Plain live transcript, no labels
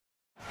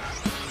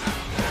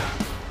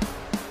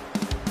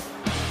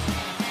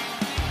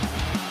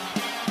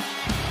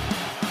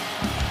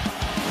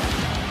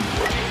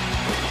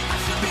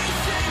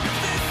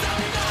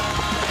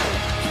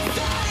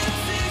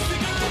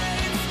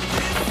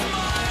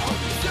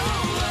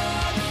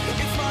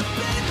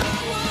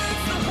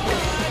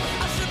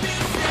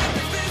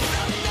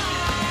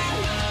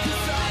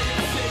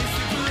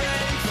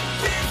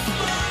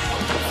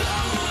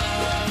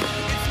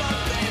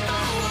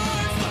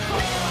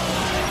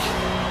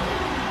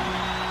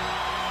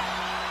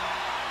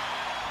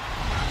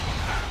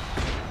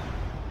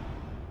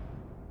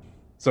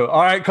So,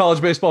 all right,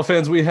 college baseball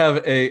fans, we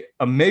have a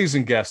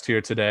amazing guest here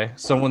today.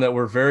 Someone that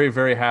we're very,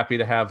 very happy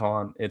to have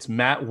on. It's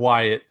Matt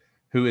Wyatt,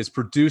 who is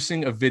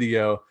producing a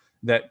video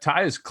that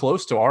ties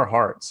close to our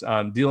hearts,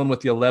 dealing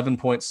with the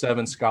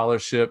 11.7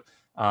 scholarship,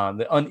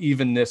 the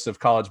unevenness of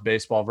college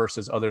baseball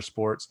versus other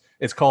sports.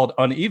 It's called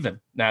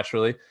Uneven,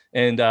 naturally.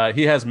 And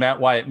he has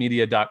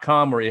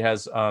MattWyattMedia.com, where he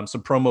has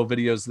some promo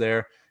videos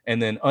there. And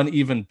then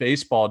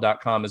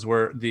unevenbaseball.com is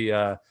where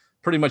the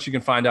pretty much you can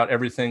find out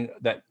everything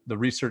that the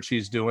research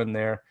he's doing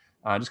there,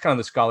 just kind of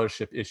the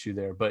scholarship issue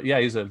there. But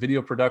yeah, he's a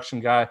video production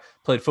guy,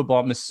 played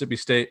football at Mississippi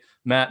State.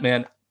 Matt,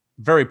 man,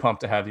 very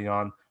pumped to have you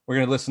on. We're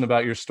going to listen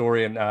about your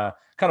story and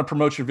kind of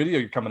promote your video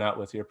you're coming out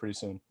with here pretty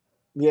soon.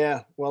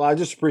 Yeah, well, I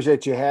just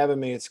appreciate you having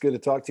me. It's good to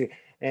talk to you.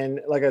 And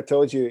like I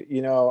told you,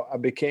 I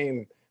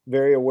became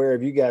very aware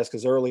of you guys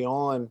because early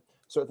on,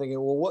 start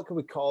thinking, well, what could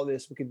we call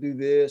this? We could do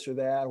this or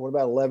that. What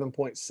about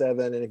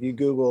 11.7? And if you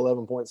Google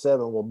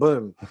 11.7, well,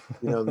 boom,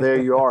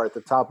 there you are at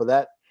the top of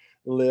that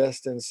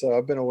list. And so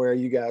I've been aware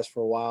of you guys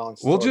for a while. And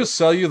we'll just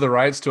sell you the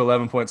rights to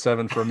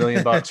 11.7 for $1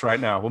 million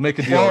right now. We'll make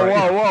a deal.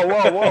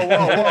 Whoa.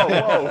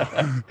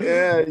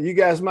 Yeah, you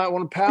guys might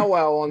want to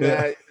powwow on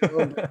that.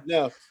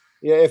 No.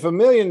 Yeah, if $1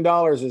 million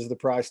is the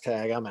price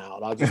tag, I'm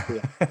out. I'll just be.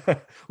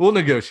 We'll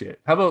negotiate.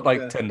 How about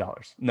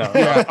 $10? No.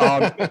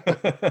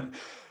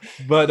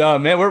 But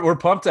man, we're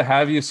pumped to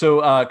have you.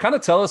 So, kind of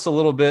tell us a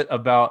little bit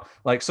about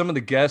some of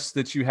the guests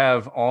that you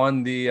have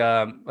on the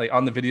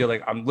on the video.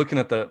 I'm looking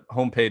at the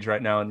homepage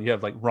right now, and you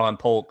have Ron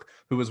Polk,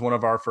 who was one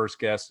of our first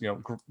guests.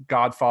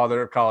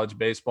 Godfather of college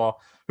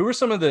baseball. Who are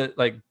some of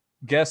the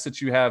guests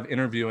that you have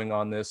interviewing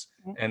on this,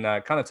 and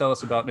kind of tell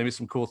us about maybe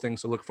some cool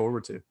things to look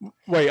forward to.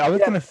 Wait, I was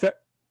gonna say.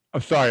 I'm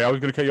sorry, I was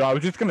going to cut you off. I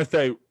was just going to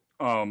say,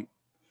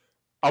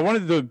 I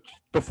wanted to,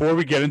 before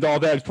we get into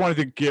all that, I just wanted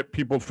to get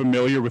people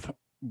familiar with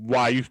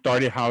why you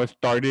started, how it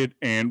started,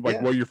 and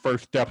what your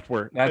first steps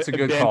were. That's a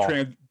good call.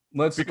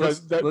 Let's we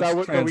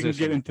can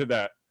get into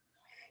that.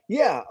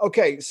 Yeah.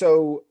 Okay.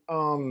 So,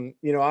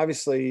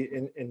 obviously,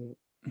 in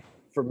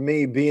for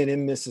me, being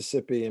in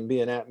Mississippi and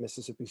being at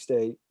Mississippi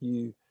State,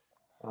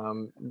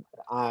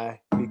 I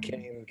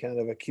became kind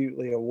of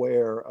acutely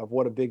aware of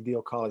what a big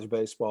deal college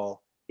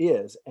baseball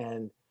is,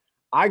 and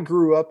I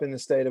grew up in the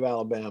state of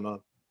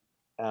Alabama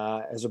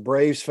as a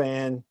Braves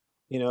fan,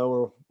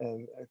 a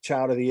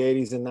child of the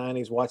 80s and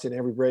 90s, watching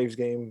every Braves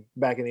game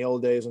back in the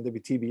old days on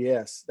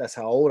WTBS. That's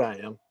how old I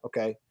am.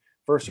 Okay,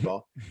 first of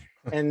all.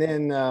 And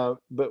then,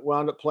 but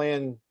wound up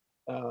playing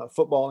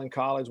football in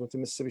college, went to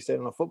Mississippi State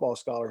on a football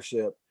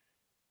scholarship.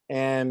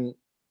 And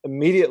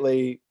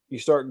immediately you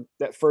start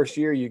that first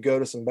year, you go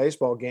to some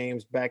baseball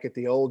games back at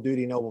the old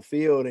Dudy Noble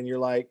Field, and you're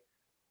like,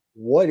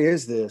 what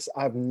is this?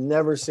 I've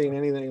never seen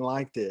anything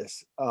like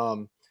this.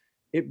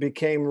 It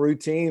became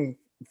routine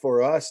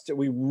for us.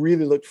 We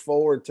really looked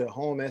forward to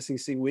home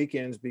SEC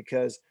weekends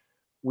because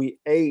we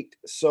ate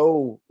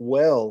so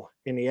well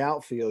in the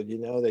outfield.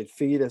 They'd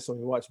feed us when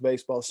we watched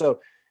baseball. So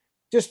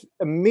just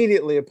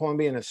immediately upon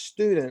being a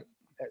student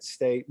at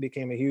State,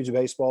 became a huge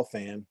baseball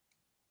fan.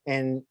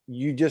 And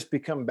you just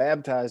become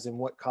baptized in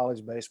what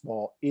college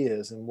baseball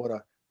is and what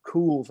a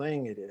cool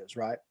thing it is,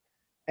 right?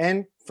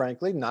 And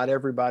frankly, not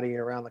everybody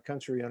around the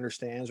country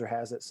understands or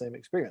has that same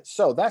experience.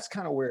 So that's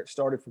kind of where it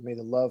started for me,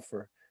 the love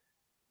for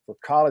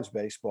college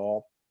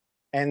baseball.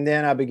 And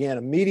then I began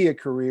a media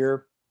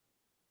career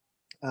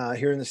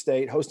here in the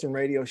state, hosting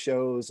radio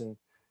shows. And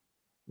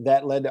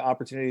that led to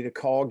opportunity to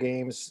call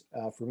games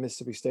for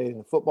Mississippi State in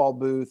the football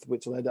booth,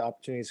 which led to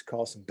opportunities to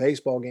call some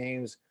baseball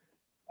games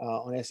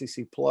on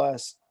SEC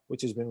Plus,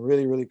 which has been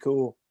really, really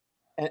cool.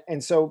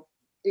 And so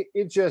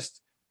it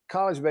just...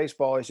 college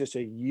baseball is just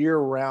a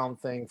year-round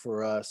thing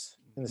for us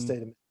in the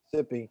state of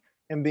Mississippi.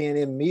 And being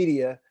in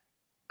media,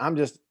 I'm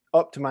just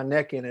up to my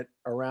neck in it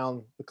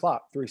around the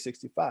clock,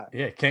 365.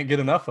 Yeah, can't get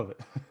enough of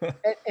it.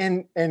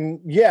 and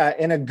yeah,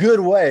 in a good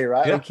way,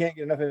 right? Yeah. We can't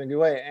get enough in a good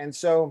way. And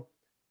so,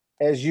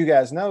 as you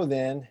guys know,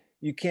 then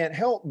you can't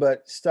help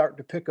but start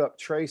to pick up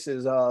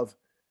traces of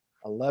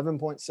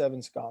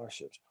 11.7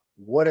 scholarships.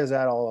 What is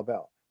that all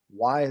about?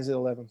 Why is it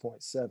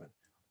 11.7?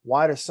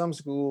 Why do some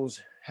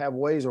schools have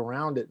ways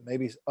around it?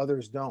 Maybe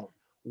others don't.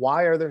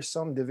 Why are there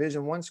some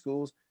Division I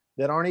schools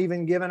that aren't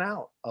even giving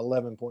out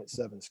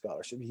 11.7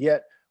 scholarships?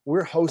 Yet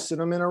we're hosting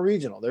them in a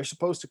regional. They're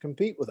supposed to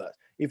compete with us.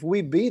 If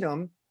we beat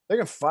them, they're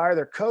going to fire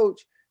their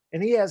coach,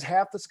 and he has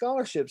half the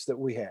scholarships that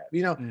we have.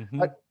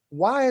 Like,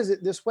 why is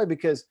it this way?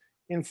 Because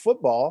in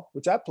football,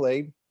 which I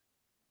played,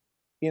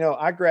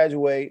 I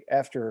graduate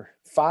after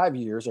 5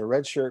 years, a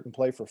red shirt, and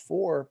play for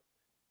 4,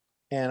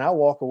 and I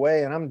walk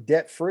away and I'm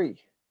debt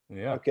free.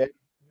 Yeah. Okay.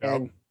 Yep.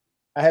 And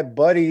I have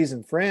buddies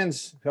and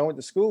friends who I went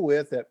to school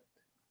with at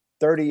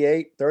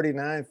 38,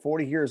 39,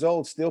 40 years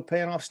old, still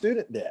paying off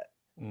student debt.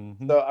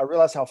 So I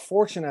realize how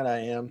fortunate I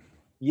am.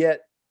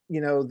 Yet,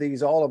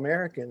 these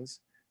All-Americans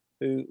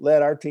who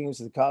led our teams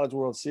to the College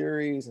World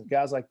Series and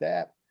guys like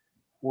that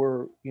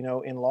were,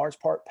 in large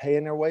part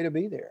paying their way to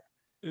be there.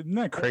 Isn't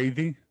that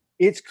crazy?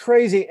 It's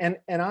crazy. And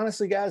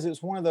honestly, guys, it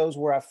was one of those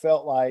where I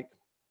felt like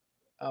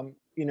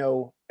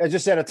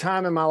just at a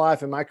time in my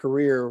life, in my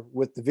career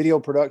with the video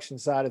production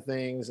side of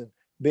things and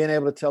being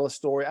able to tell a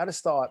story, I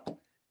just thought,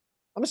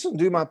 I'm just going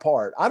to do my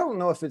part. I don't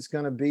know if it's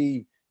going to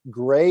be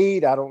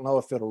great. I don't know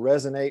if it'll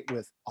resonate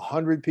with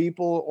 100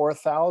 people or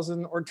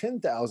 1,000 or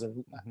 10,000.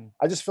 Mm-hmm.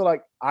 I just feel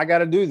like I got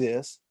to do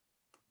this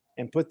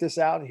and put this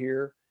out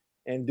here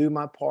and do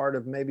my part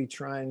of maybe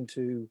trying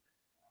to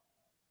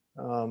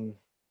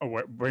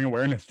bring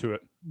awareness to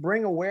it.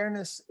 Bring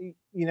awareness.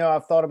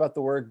 I've thought about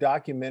the word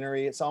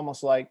documentary. It's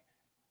almost like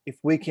if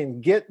we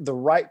can get the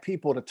right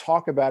people to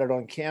talk about it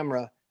on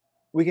camera,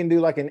 we can do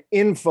like an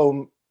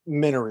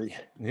infomentary,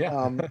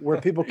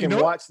 where people can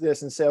watch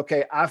this and say,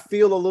 okay, I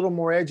feel a little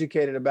more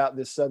educated about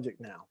this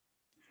subject now.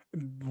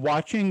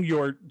 Watching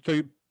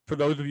so for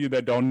those of you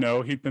that don't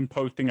know, he's been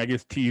posting, I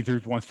guess,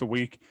 teasers once a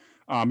week.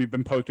 You've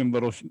been posting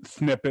little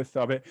snippets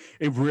of it.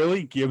 It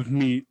really gives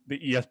me the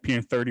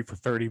ESPN 30 for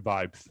 30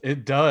 vibes.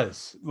 It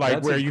does. Like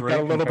that's where you've got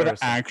a little bit of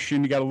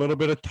action, you got a little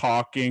bit of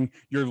talking,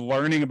 you're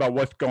learning about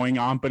what's going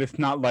on, but it's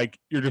not like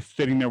you're just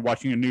sitting there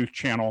watching a news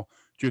channel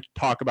just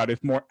talk about it.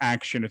 It's more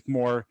action. It's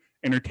more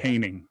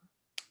entertaining.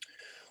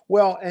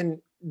 Well, and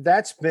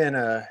that's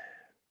been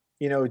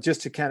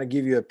just to kind of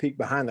give you a peek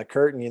behind the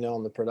curtain,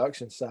 on the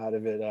production side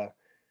of it,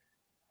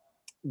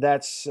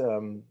 that's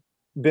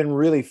been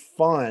really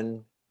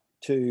fun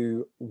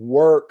to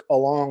work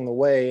along the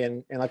way.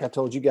 And like I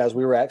told you guys,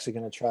 we were actually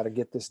going to try to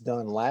get this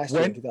done last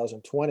year in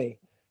 2020.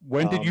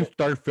 When did you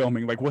start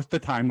filming? Like, what's the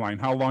timeline?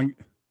 How long?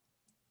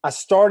 I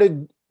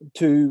started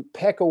to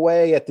peck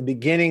away at the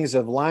beginnings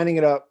of lining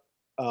it up,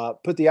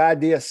 put the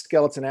idea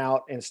skeleton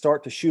out and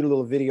start to shoot a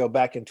little video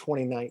back in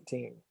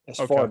 2019, as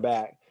far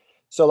back.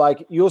 So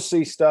like you'll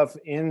see stuff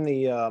in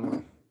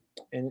the,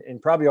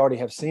 and probably already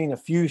have seen a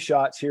few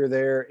shots here,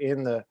 there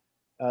in the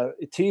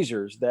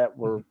teasers that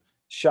were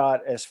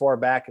shot as far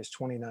back as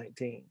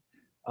 2019.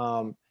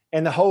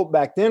 And the hope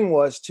back then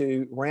was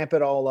to ramp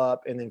it all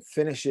up and then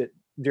finish it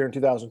during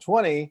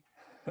 2020.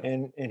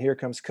 And here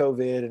comes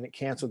COVID and it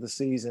canceled the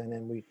season.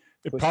 And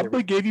it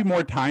probably gave you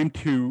more time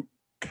to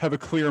have a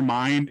clear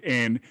mind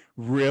and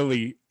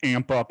really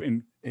amp up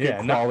and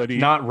get quality.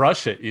 Not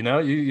rush it.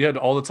 You had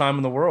all the time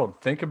in the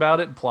world. Think about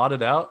it, plot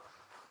it out.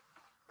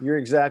 You're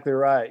exactly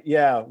right.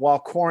 Yeah. While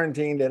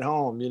quarantined at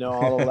home,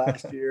 all of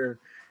last year.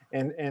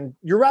 And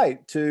you're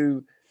right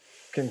to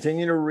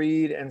continue to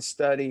read and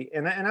study.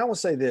 And I will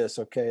say this,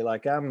 okay,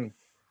 like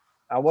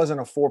I wasn't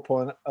a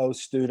 4.0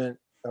 student.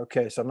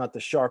 Okay. So I'm not the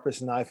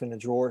sharpest knife in the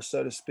drawer,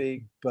 so to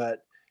speak,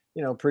 but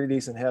pretty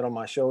decent head on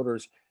my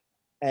shoulders.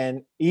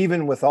 And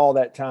even with all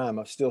that time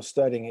of still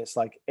studying, it's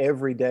like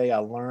every day I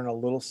learn a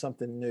little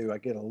something new. I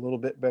get a little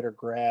bit better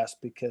grasp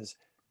because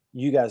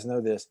you guys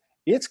know this.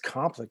 It's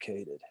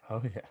complicated.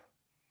 Oh, yeah.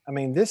 I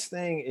mean, this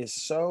thing is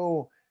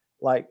so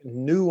like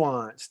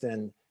nuanced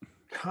and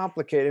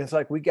complicated. It's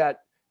like we got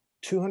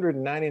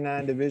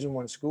 299 Division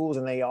I schools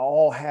and they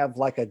all have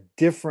like a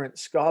different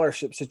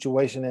scholarship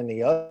situation than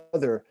the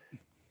other.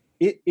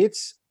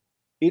 It's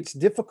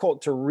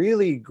difficult to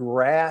really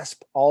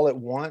grasp all at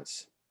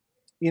once.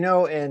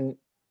 And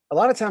a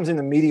lot of times in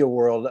the media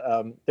world,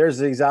 there's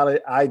these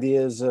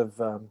ideas of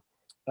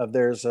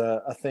there's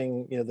a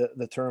thing,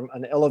 the term,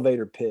 an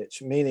elevator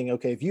pitch, meaning,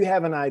 okay, if you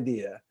have an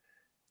idea,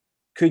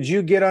 could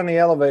you get on the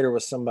elevator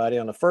with somebody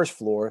on the first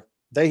floor?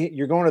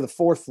 You're going to the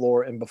fourth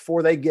floor, and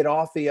before they get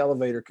off the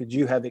elevator, could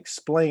you have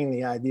explained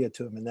the idea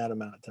to them in that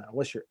amount of time?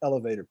 What's your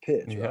elevator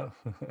pitch? Yeah.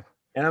 Right?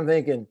 And I'm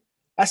thinking,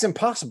 that's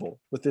impossible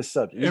with this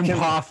subject.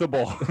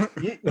 Impossible.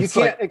 You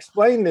can't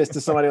explain this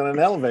to somebody on an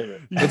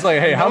elevator. It's like,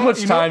 hey, how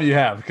much time do you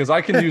have? Because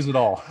I can use it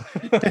all.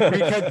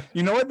 Because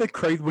you know what the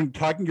crazy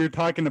you're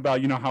talking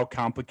about, how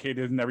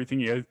complicated and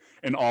everything is,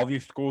 and all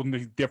these schools and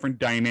these different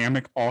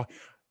dynamic.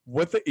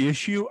 What the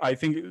issue I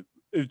think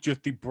is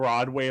just the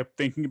broad way of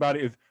thinking about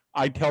it is.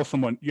 I tell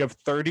someone you have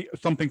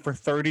something for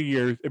 30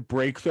 years. It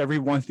breaks every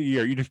once a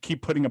year. You just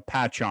keep putting a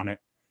patch on it.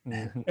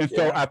 And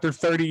so after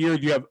 30 years,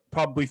 you have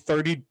probably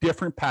 30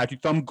 different patches,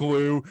 some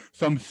glue,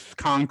 some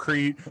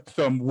concrete,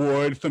 some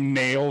wood, some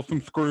nails,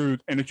 some screws,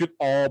 and it's just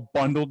all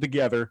bundled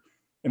together.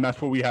 And that's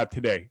what we have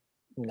today.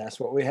 And that's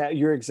what we have.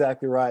 You're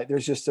exactly right.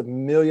 There's just a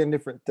million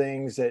different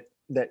things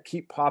that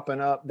keep popping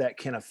up that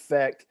can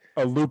affect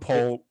a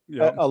loophole,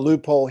 a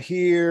loophole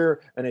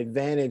here, an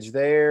advantage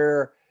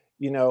there,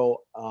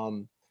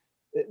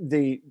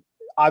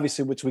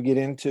 obviously, which we get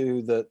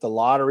into the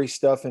lottery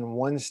stuff in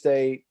one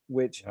state,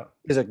 which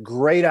is a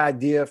great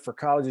idea for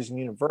colleges and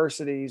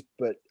universities,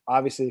 but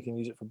obviously they can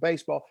use it for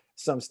baseball.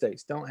 Some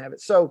states don't have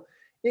it. So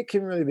it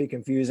can really be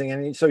confusing.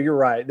 And so you're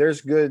right.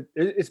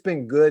 It's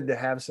been good to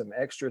have some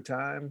extra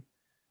time.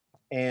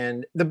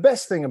 And the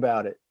best thing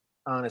about it,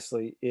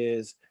 honestly,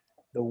 is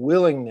the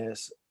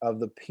willingness of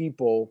the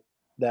people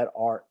that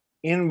are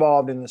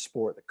involved in the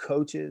sport, the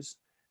coaches,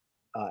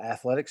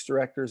 athletics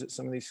directors at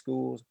some of these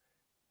schools,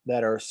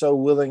 that are so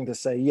willing to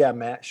say, yeah,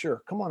 Matt,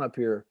 sure, come on up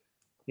here,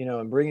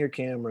 and bring your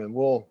camera and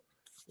we'll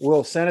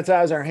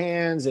sanitize our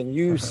hands and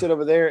you sit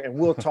over there and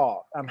we'll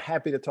talk. I'm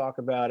happy to talk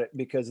about it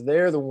because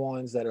they're the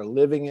ones that are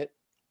living it,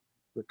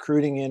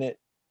 recruiting in it,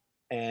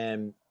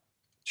 and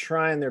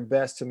trying their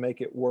best to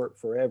make it work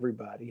for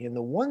everybody. And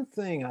the one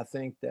thing I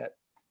think that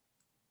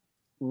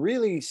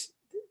really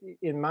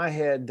in my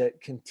head that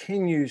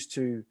continues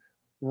to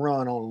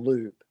run on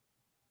loop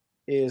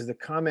is the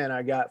comment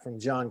I got from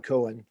John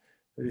Cohen,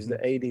 who's the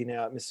AD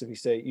now at Mississippi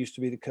State, used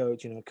to be the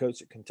coach,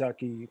 coach at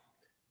Kentucky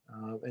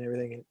and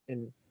everything.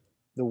 And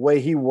the way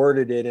he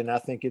worded it, and I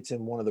think it's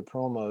in one of the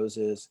promos,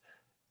 is,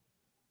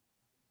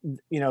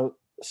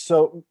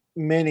 so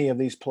many of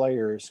these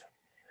players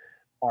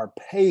are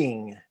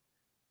paying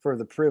for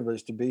the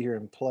privilege to be here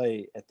and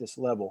play at this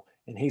level.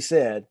 And he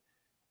said,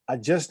 I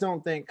just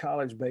don't think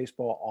college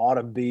baseball ought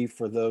to be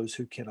for those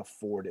who can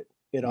afford it.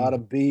 It ought to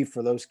be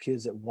for those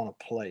kids that want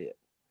to play it.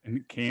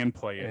 And can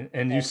play it.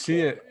 And you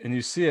see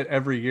it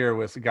every year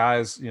with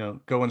guys,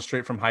 going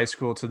straight from high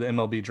school to the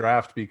MLB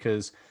draft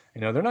because,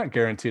 they're not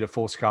guaranteed a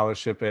full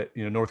scholarship at,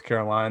 North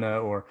Carolina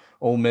or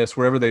Ole Miss,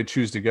 wherever they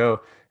choose to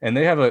go. And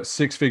they have a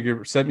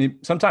 6-figure,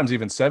 sometimes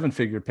even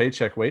 7-figure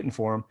paycheck waiting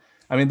for them.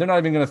 I mean, they're not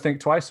even going to think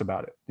twice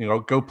about it.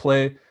 Go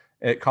play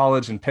at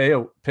college and pay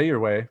your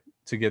way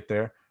to get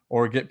there,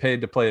 or get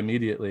paid to play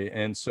immediately.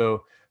 And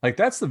so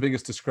that's the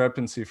biggest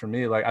discrepancy for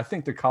me. I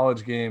think the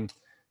college game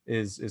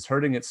is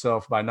hurting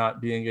itself by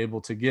not being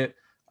able to get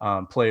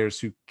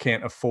players who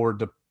can't afford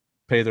to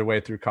pay their way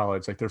through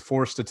college. They're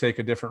forced to take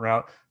a different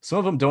route. Some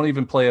of them don't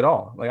even play at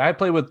all. I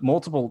play with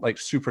multiple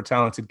super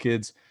talented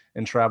kids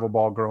in travel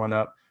ball growing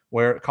up,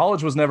 where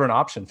college was never an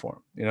option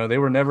for them. They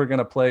were never going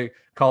to play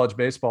college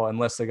baseball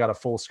unless they got a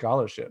full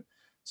scholarship.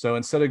 So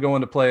instead of going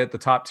to play at the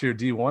top tier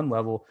D1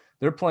 level,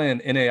 they're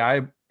playing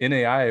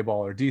NAIA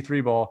ball or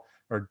D3 ball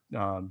or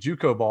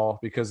JUCO ball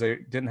because they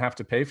didn't have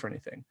to pay for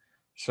anything.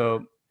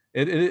 So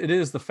it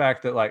is the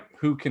fact that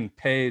who can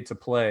pay to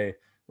play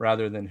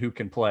rather than who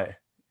can play,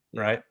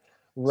 right?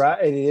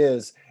 Right, it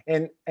is.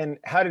 And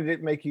how did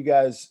it make you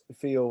guys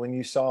feel when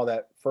you saw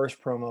that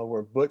first promo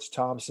where Butch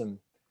Thompson,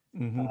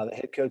 the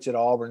head coach at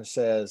Auburn,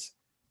 says,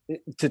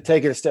 to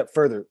take it a step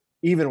further,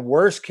 even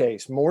worse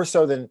case, more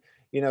so than,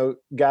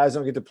 guys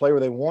don't get to play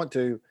where they want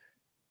to,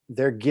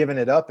 they're giving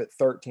it up at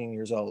 13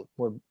 years old,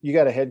 where you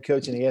got a head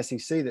coach in the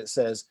SEC that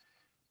says,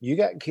 you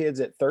got kids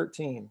at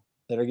 13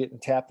 that are getting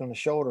tapped on the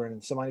shoulder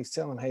and somebody's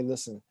telling them, hey,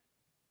 listen,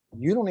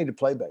 you don't need to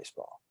play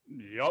baseball.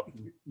 Yep.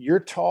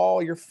 You're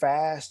tall, you're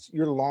fast,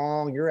 you're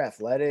long, you're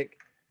athletic.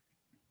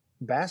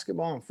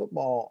 Basketball and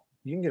football,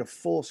 you can get a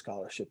full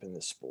scholarship in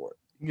this sport.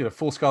 You can get a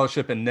full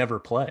scholarship and never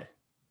play.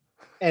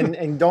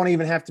 And don't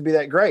even have to be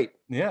that great.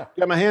 Yeah.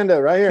 Got my hand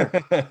up right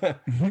here.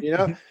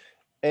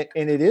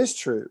 And it is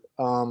true.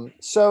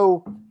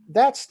 So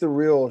that's the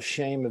real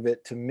shame of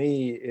it to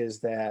me, is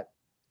that,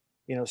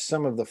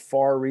 some of the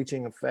far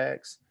reaching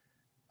effects.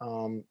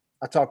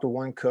 I talked to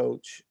one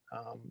coach,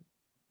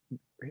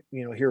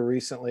 here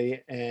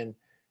recently, and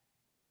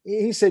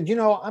he said,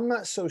 I'm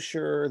not so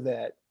sure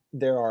that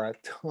there are a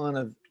ton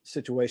of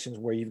situations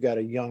where you've got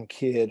a young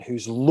kid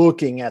who's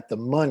looking at the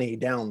money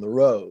down the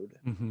road.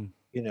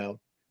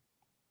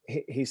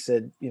 He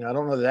said, I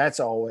don't know that that's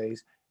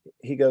always.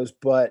 He goes,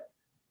 but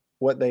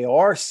what they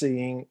are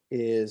seeing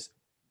is,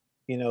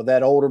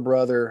 that older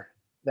brother,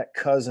 that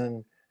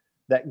cousin,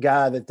 that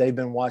guy that they've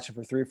been watching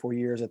for 3 or 4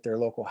 years at their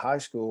local high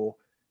school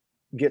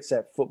gets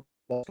that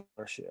football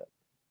scholarship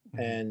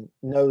and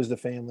knows the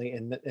family,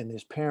 and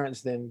his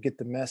parents then get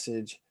the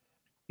message.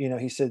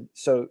 He said,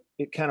 so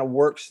it kind of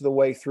works the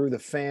way through the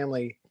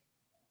family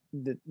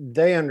that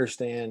they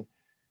understand,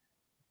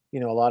 a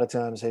lot of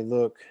times, hey,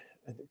 look,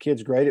 the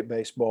kid's great at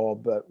baseball,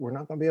 but we're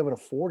not going to be able to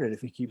afford it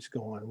if he keeps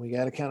going. We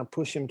got to kind of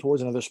push him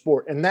towards another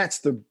sport. And that's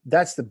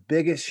the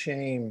biggest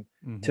shame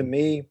to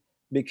me,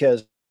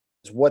 because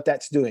what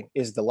that's doing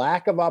is the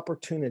lack of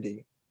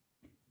opportunity.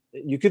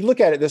 You could look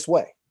at it this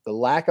way: the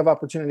lack of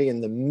opportunity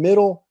in the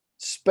middle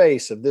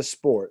space of this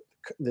sport,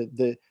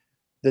 the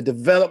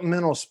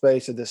developmental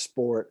space of this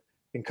sport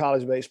in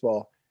college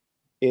baseball,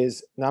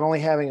 is not only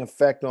having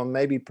effect on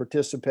maybe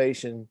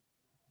participation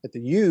at the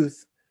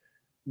youth,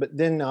 but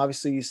then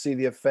obviously you see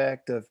the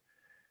effect of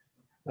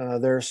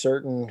there are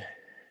certain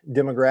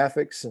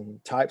demographics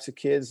and types of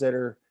kids that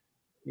are,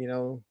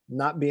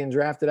 not being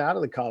drafted out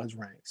of the college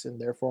ranks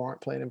and therefore aren't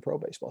playing in pro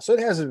baseball. So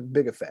it has a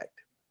big effect.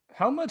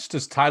 How much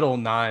does Title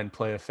IX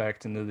play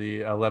effect into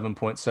the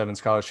 11.7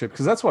 scholarship?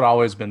 Because that's what I've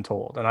always been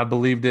told, and I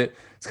believed it.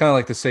 It's kind of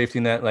like the safety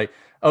net. The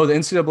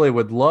NCAA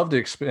would love to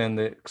expand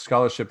the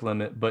scholarship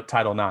limit, but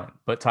Title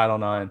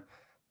IX.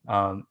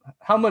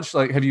 How much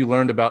have you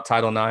learned about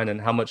Title IX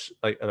and how much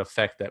an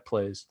effect that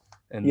plays?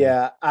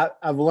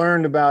 I've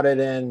learned about it,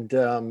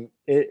 and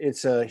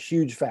it's a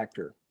huge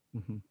factor.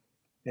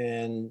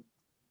 And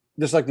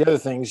just like the other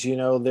things,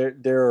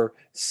 there are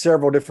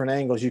several different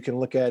angles you can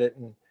look at it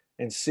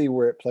and see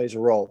where it plays a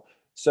role.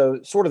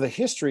 So sort of the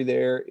history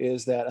there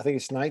is that I think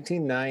it's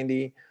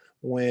 1990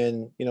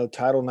 when,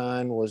 Title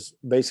IX was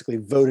basically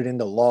voted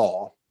into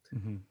law.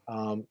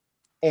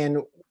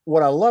 And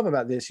what I love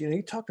about this,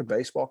 you talk to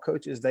baseball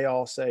coaches, they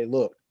all say,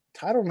 look,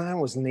 Title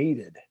IX was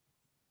needed.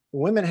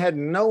 Women had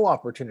no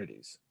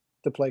opportunities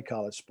to play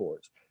college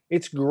sports.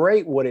 It's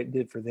great what it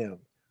did for them,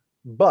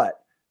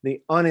 but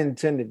the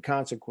unintended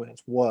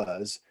consequence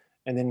was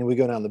And then we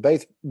go down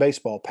the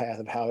baseball path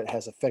of how it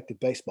has affected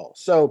baseball.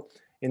 So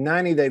in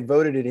 90, they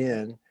voted it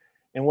in.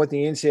 And what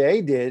the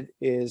NCAA did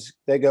is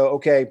they go,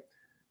 okay,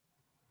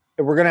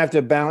 we're going to have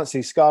to balance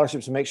these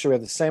scholarships and make sure we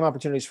have the same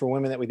opportunities for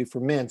women that we do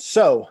for men.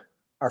 So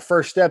our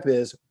first step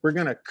is we're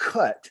going to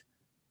cut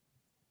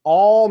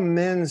all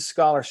men's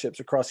scholarships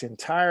across the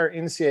entire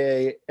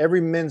NCAA.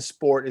 Every men's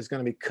sport is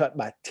going to be cut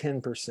by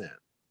 10%.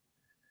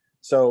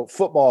 So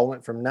football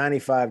went from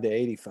 95 to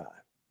 85.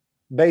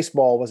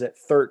 Baseball was at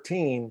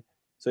 13.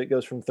 So it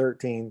goes from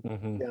 13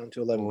 down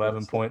to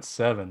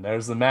 11.7.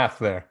 There's the math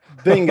there.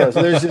 Bingo.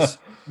 So there's just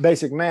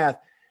basic math.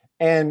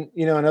 And,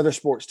 in other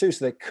sports too.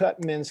 So they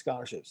cut men's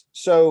scholarships.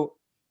 So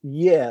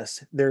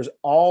yes, there's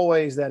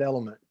always that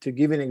element. To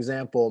give you an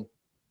example,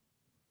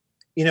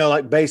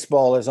 like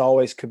baseball is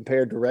always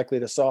compared directly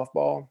to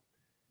softball.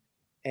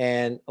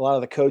 And a lot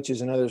of the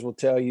coaches and others will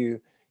tell you,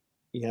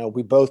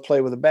 we both play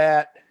with a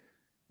bat.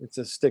 It's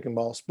a stick and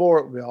ball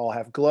sport. We all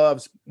have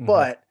gloves,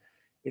 but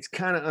it's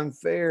kind of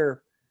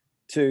unfair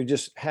to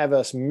just have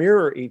us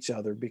mirror each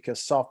other because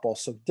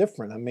softball's so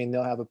different. I mean,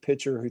 they'll have a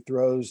pitcher who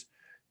throws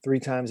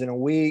 3 times in a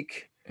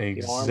week.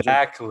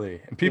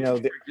 Exactly. And people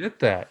forget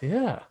that.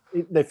 Yeah.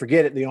 They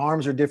forget it. The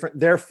arms are different.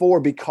 Therefore,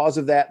 because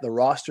of that, the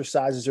roster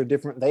sizes are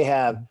different. They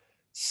have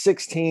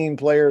 16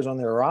 players on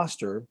their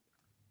roster.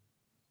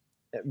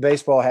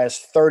 Baseball has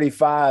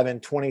 35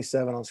 and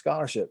 27 on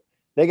scholarship.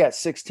 They got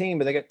 16,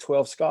 but they got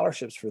 12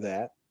 scholarships for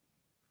that.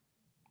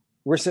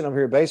 We're sitting over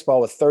here at baseball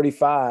with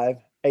 35,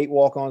 8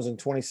 walk-ons and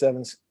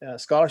 27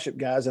 scholarship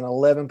guys, and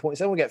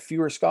 11.7. We got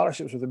fewer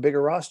scholarships with a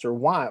bigger roster.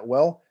 Why?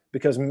 Well,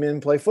 because men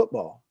play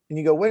football. And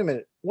you go, wait a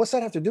minute, what's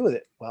that have to do with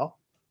it? Well,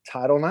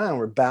 Title IX,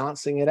 we're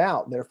balancing it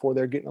out. Therefore,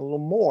 they're getting a little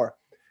more.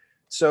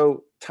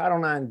 So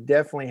Title IX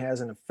definitely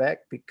has an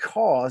effect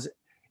because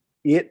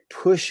it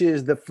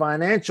pushes the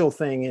financial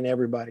thing in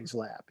everybody's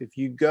lap. If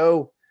you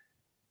go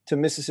to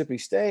Mississippi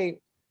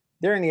State,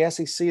 they're in the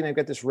SEC and they've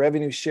got this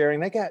revenue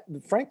sharing.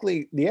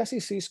 Frankly, the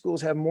SEC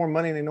schools have more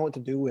money than they know what to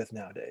do with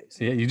nowadays.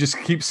 Yeah, you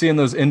just keep seeing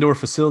those indoor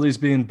facilities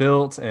being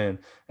built, and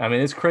I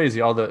mean it's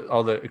crazy all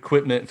the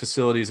equipment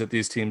facilities that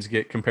these teams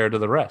get compared to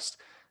the rest.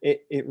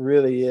 It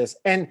really is,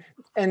 and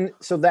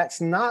so that's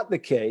not the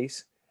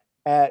case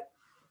at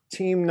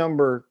team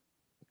number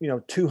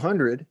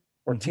 200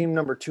 or team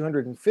number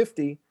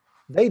 250.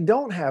 They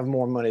don't have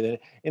more money than.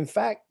 In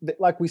fact,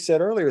 like we said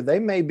earlier, they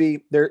may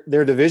be they're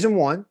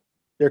Division I.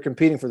 They're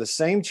competing for the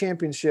same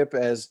championship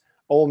as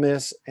Ole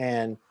Miss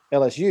and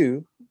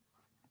LSU,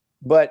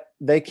 but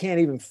they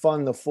can't even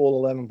fund the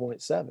full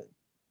 11.7.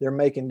 They're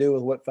making do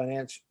with what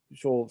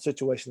financial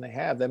situation they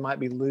have. They might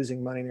be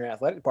losing money in their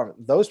athletic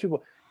department. Those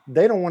people,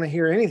 they don't want to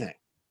hear anything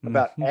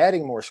about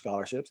adding more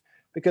scholarships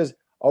because,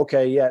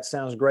 okay, yeah, it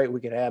sounds great. We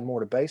could add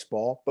more to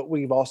baseball, but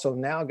we've also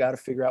now got to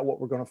figure out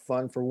what we're going to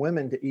fund for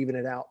women to even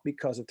it out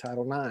because of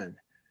Title IX.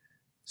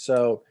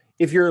 So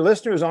if your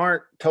listeners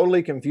aren't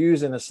totally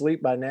confused and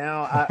asleep by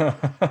now,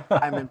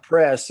 I'm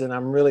impressed, and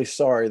I'm really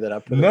sorry that I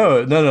put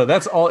No.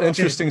 That's all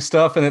interesting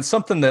stuff, and it's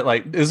something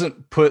that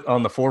isn't put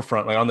on the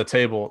forefront, on the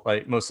table,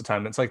 most of the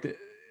time. It's a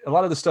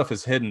lot of the stuff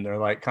is hidden.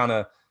 They're kind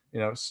of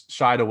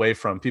shied away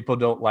from. People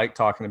don't like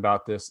talking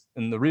about this,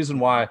 and the reason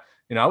why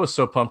I was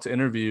so pumped to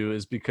interview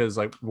is because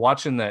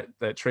watching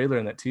that trailer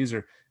and that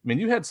teaser. I mean,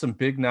 you had some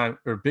big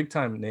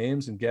time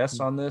names and guests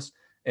on this.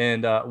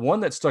 And one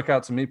that stuck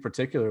out to me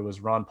particular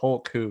was Ron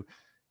Polk, who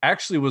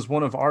actually was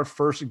one of our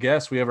first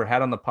guests we ever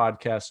had on the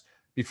podcast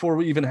before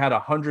we even had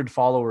 100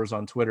 followers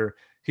on Twitter.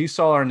 He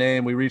saw our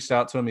name. We reached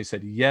out to him. He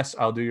said, yes,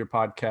 I'll do your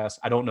podcast.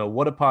 I don't know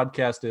what a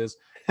podcast is.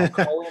 I'm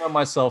calling on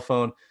my cell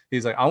phone.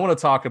 He's like, I want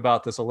to talk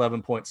about this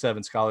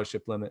 11.7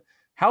 scholarship limit.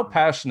 How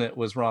passionate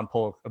was Ron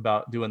Polk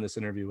about doing this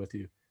interview with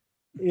you?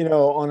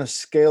 On a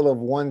scale of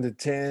 1 to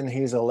 10,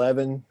 he's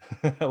 11.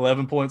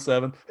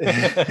 11.7.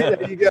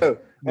 There you go.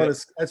 Yeah.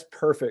 That's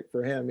perfect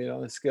for him.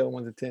 On a scale of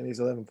 1 to 10, he's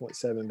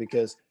 11.7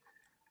 because,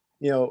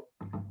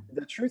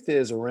 the truth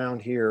is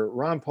around here,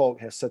 Ron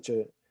Polk has such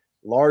a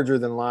larger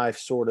than life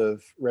sort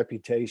of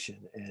reputation.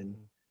 And,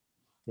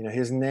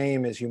 his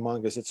name is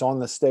humongous. It's on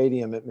the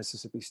stadium at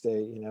Mississippi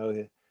State.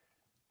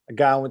 A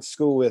guy I went to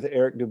school with,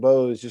 Eric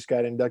DuBose, just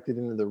got inducted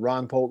into the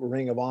Ron Polk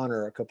Ring of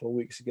Honor a couple of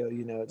weeks ago.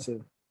 It's a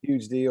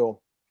huge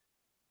deal.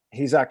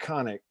 He's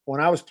iconic.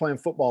 When I was playing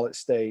football at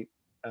State,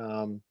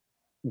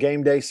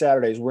 game day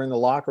Saturdays, we're in the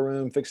locker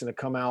room fixing to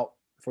come out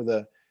for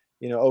the,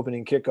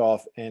 opening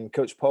kickoff, and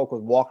Coach Polk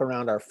would walk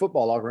around our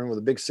football locker room with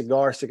a big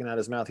cigar sticking out of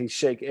his mouth. He'd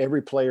shake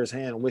every player's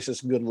hand and wish us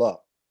good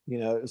luck.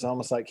 It was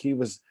almost like he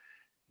was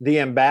the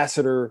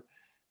ambassador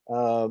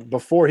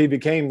before he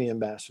became the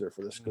ambassador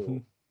for the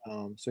school.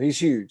 So he's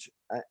huge.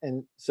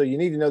 And so you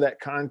need to know that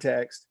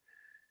context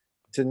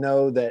to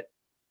know that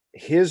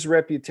his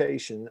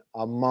reputation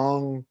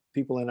among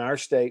people in our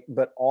state,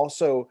 but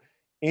also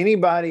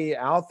anybody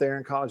out there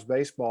in college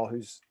baseball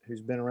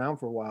who's been around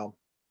for a while,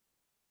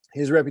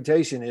 his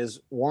reputation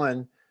is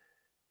one,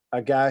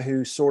 a guy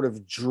who sort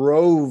of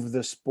drove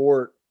the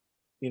sport,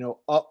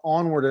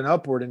 onward and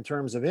upward in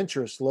terms of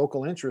interest,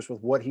 local interest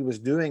with what he was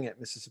doing at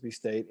Mississippi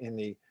State in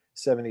the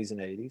 70s and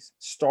 80s,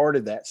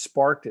 started that,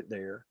 sparked it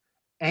there.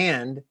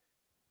 And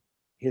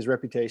his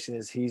reputation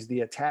is he's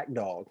the attack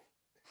dog.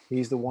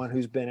 He's the one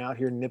who's been out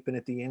here nipping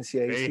at the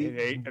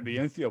NCAA. The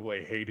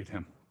NCAA hated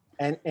him.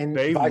 And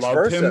they vice loved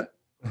versa.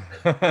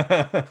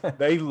 him.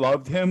 They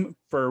loved him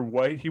for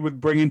what he was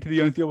bringing to the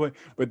NCAA,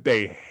 but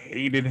they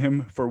hated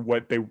him for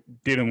what they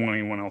didn't want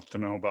anyone else to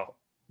know about.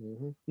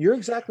 Mm-hmm. You're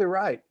exactly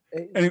right.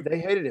 They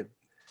hated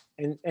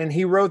him. And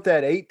he wrote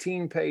that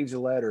 18-page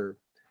letter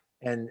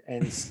and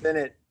sent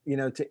it,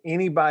 to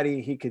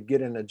anybody he could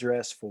get an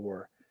address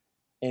for.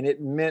 And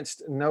it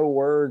minced no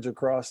words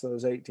across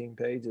those 18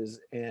 pages.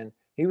 And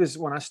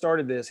when I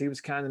started this, he was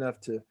kind enough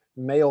to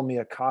mail me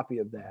a copy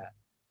of that.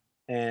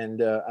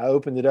 And I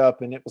opened it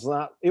up, and it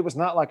was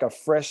not like a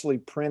freshly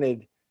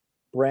printed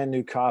brand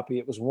new copy.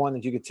 It was one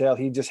that you could tell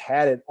he just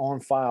had it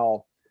on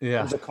file. Yeah.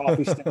 There's a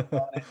coffee stamp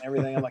on it and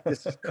everything. I'm like,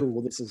 this is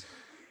cool. This is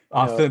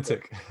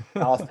authentic.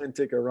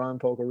 Authentic, a Ron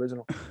Polk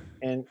original.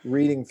 And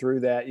reading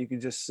through that, you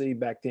could just see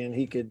back then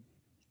he could,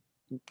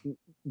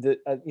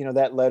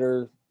 that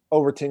letter,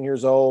 over 10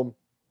 years old,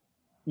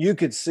 you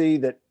could see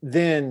that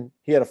then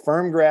he had a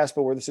firm grasp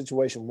of where the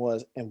situation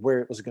was and where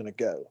it was going to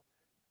go.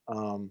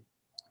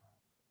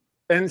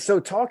 And so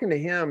talking to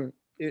him,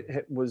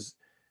 it was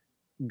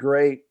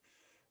great,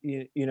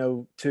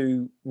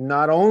 to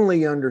not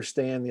only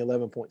understand the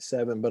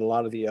 11.7, but a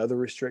lot of the other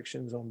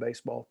restrictions on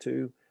baseball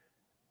too,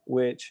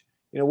 which,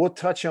 we'll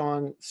touch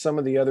on some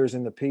of the others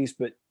in the piece,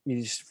 but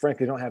you just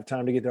frankly don't have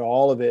time to get to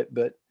all of it.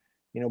 But,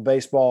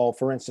 baseball,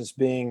 for instance,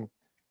 being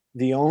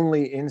the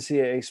only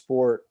NCAA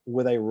sport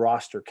with a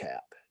roster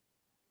cap.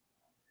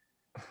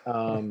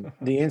 The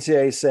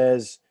NCAA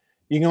says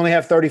you can only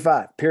have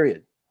 35,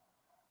 period.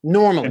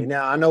 Normally.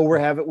 Now I know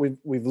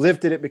we've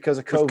lifted it because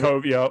of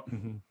COVID. Yep.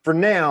 For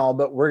now,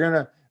 but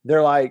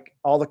they're like,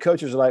 all the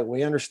coaches are like,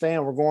 we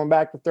understand we're going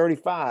back to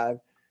 35.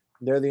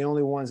 They're the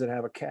only ones that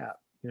have a cap,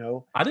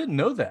 I didn't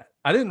know that.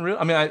 I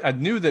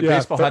knew that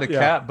baseball had a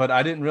cap, but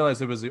I didn't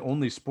realize it was the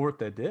only sport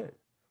that did.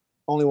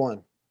 Only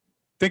one.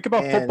 Think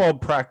about football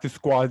practice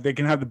squad. They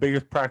can have the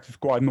biggest practice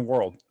squad in the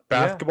world.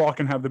 Basketball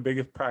can have the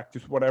biggest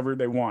practice, whatever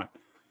they want.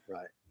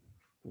 Right.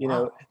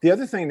 The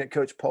other thing that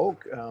Coach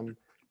Polk,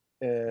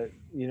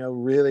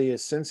 really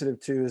is sensitive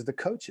to is the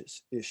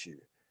coaches issue.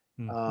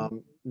 Mm-hmm.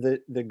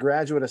 The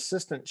graduate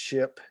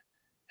assistantship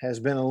has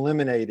been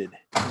eliminated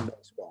in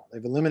baseball.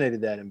 They've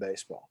eliminated that in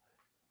baseball.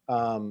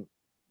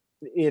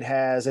 It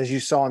has, as you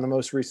saw in the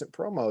most recent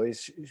promo,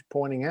 he's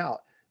pointing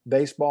out,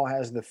 baseball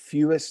has the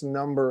fewest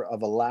number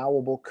of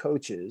allowable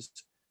coaches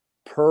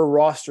per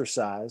roster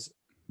size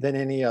than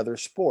any other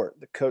sport.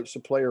 The coach to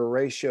player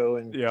ratio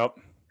in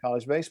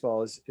college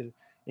baseball is,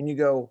 and you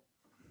go,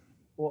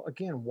 well,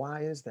 again,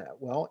 why is that?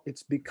 Well,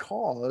 it's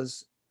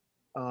because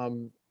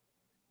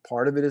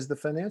part of it is the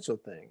financial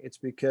thing. It's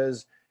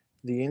because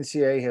the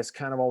NCAA has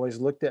kind of always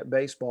looked at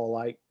baseball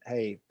like,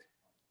 hey,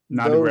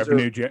 not a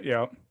revenue jet.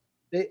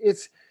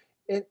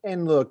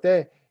 And look,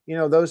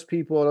 those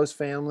people, those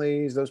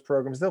families, those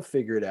programs, they'll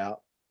figure it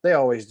out. They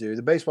always do.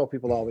 The baseball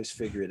people always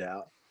figure it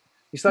out.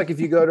 It's like if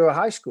you go to a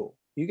high school,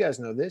 you guys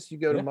know this, you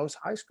go to most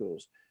high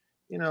schools,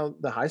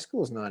 the high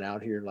school's not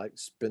out here like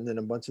spending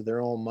a bunch of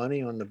their own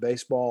money on the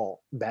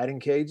baseball batting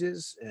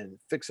cages and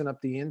fixing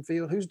up the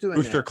infield. Who's doing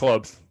Booster that?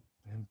 Clubs.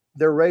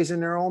 They're raising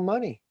their own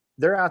money.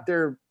 They're out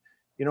there,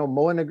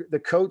 mowing. The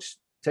coach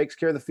takes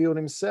care of the field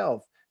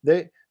himself.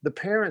 The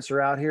parents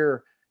are out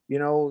here,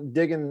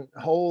 digging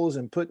holes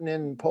and putting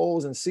in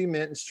poles and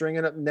cement and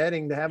stringing up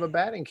netting to have a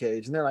batting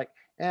cage. And they're like,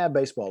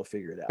 baseball will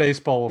figure it out.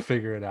 Baseball will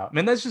figure it out.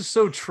 Man, that's just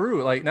so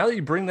true. Like, now that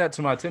you bring that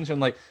to my attention,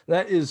 like,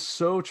 that is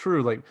so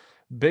true. Like,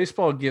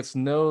 baseball gets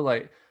no,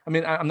 I'm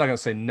not going to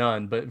say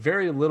none, but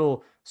very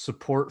little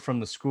support from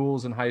the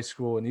schools in high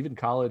school and even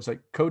college. Like,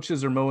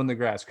 coaches are mowing the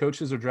grass.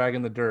 Coaches are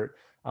dragging the dirt,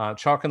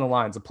 chalking the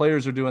lines. The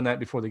players are doing that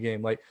before the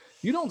game. Like,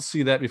 you don't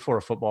see that before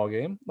a football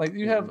game. Like,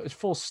 you have a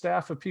full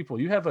staff of people.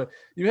 You have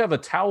a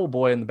towel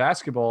boy in the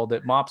basketball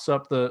that mops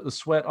up the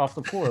sweat off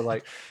the floor.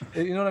 Like,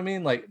 you know what I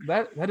mean? Like,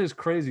 that is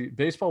crazy.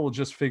 Baseball will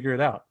just figure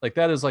it out. Like,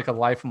 that is like a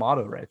life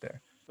motto right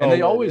there. And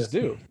they always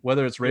do,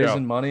 whether it's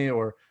raising money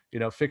or,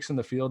 fixing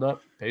the field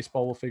up.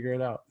 Baseball will figure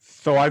it out.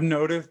 So I've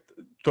noticed,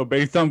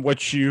 based on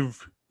what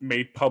you've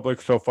made public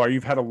so far,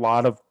 you've had a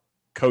lot of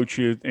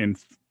coaches and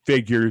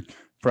figures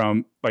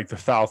from like the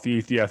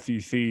Southeast, the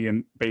SEC,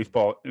 and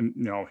baseball, and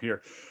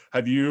here.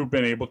 Have you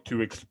been able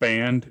to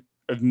expand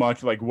as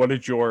much? Like, what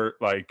is your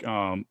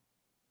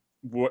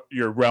what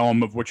your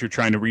realm of what you're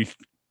trying to reach?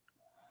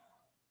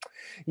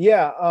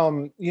 Yeah,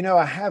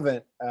 I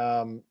haven't,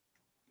 and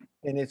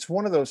it's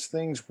one of those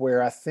things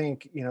where I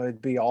think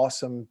it'd be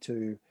awesome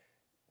to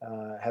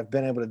have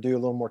been able to do a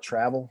little more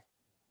travel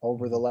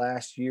over the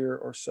last year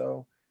or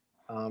so.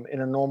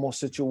 In a normal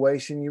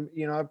situation,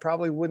 I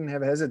probably wouldn't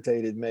have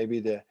hesitated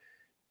maybe to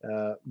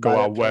go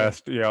out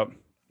west.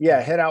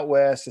 Head out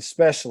west,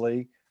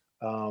 especially,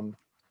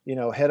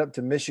 head up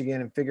to Michigan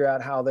and figure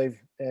out how they've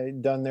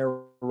done their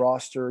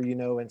roster,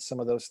 and some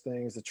of those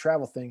things. The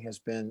travel thing has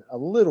been a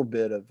little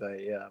bit of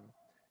a,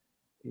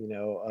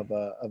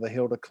 of a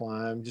hill to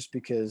climb, just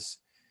because,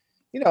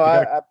 You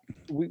know,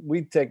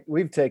 we've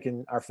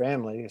taken our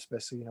family,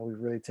 especially, you know, we've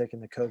really taken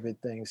the COVID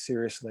thing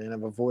seriously and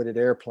have avoided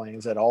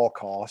airplanes at all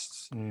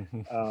costs.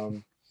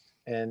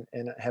 And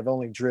have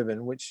only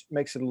driven, which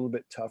makes it a little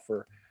bit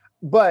tougher.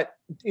 But,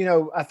 you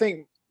know, I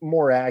think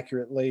more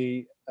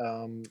accurately,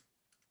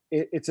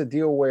 it's a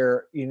deal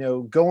where, you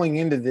know, going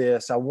into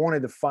this, I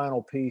wanted the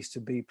final piece to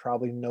be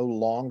probably no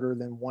longer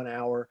than 1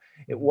 hour.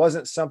 It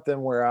wasn't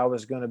something where I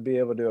was going to be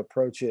able to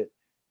approach it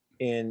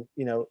in,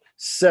 you know,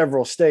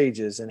 several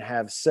stages and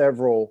have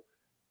several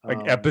like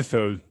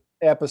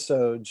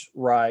episodes,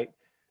 right?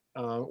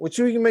 Which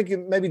we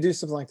can maybe do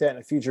something like that in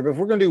the future. But if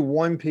we're going to do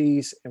one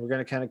piece and we're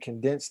going to kind of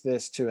condense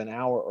this to an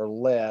hour or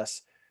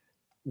less,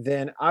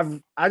 then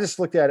I just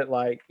looked at it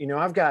like, you know,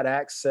 I've got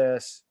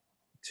access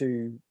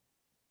to,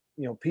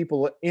 you know,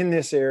 people in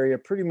this area,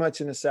 pretty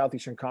much in the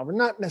Southeastern Conference,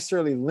 not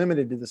necessarily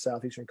limited to the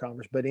Southeastern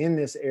Conference, but in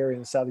this area,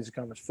 in the Southeastern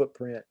Conference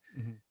footprint,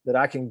 that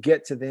I can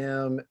get to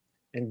them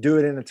and do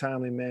it in a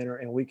timely manner,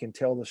 and we can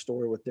tell the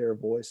story with their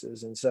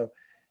voices. And so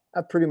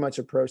I pretty much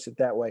approached it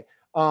that way.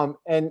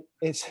 And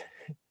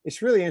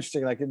it's really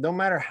interesting. Like, no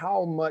matter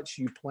how much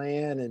you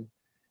plan, and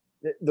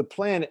the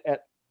plan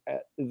at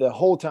the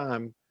whole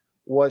time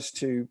was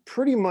to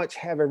pretty much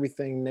have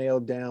everything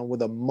nailed down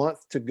with a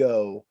month to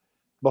go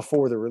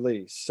before the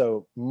release.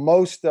 So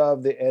most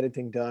of the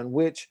editing done,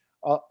 which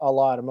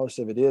most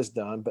of it is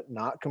done, but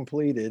not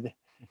completed.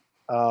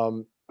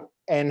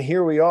 And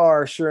here we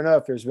are, sure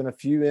enough, there's been a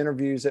few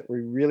interviews that we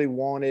really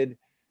wanted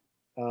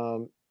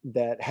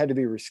that had to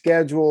be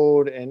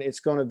rescheduled. And it's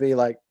going to be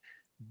like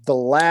the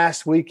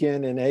last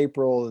weekend in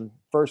April and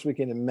first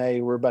weekend in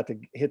May, we're about to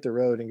hit the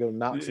road and go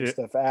knock some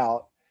stuff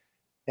out.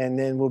 And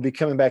then we'll be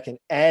coming back and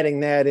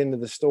adding that into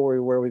the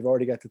story where we've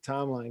already got the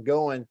timeline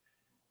going.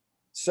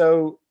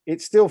 So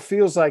it still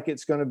feels like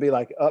it's going to be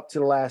like up to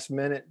the last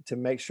minute to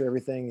make sure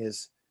everything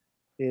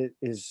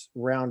is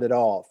rounded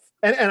off.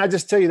 And I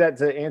just tell you that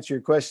to answer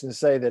your question, to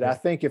say that I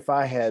think if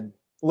I had,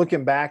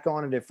 looking back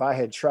on it, if I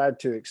had tried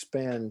to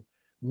expand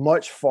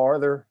much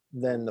farther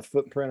than the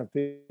footprint of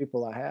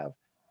people I have,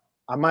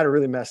 I might have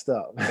really messed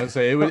up. I would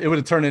say it would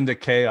have turned into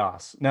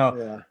chaos.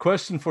 Now,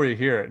 question for you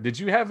here. Did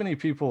you have any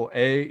people,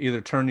 A, either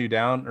turn you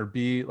down, or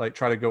B, like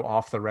try to go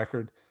off the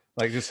record?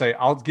 Like just say,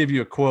 I'll give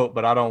you a quote,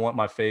 but I don't want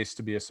my face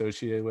to be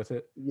associated with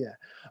it. Yeah.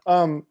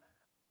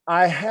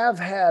 I have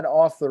had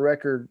off the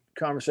record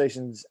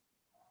conversations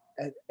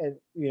and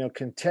you know,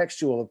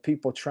 contextual, of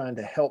people trying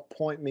to help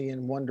point me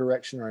in one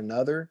direction or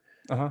another.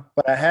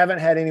 But I haven't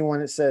had anyone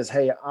that says,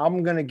 hey,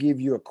 I'm going to give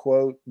you a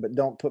quote, but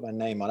don't put my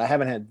name on it. I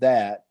haven't had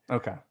that.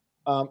 Okay.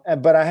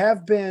 But I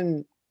have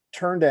been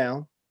turned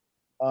down.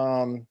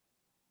 And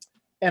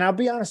I'll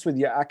be honest with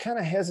you, I kind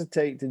of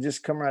hesitate to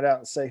just come right out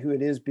and say who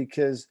it is,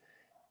 because,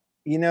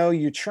 you know,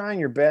 you're trying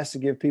your best to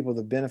give people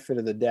the benefit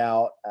of the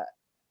doubt.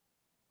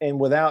 And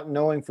without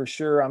knowing for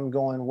sure, I'm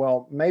going,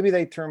 well, maybe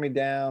they turn me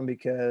down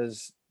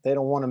because they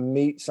don't want to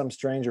meet some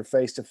stranger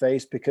face to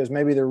face, because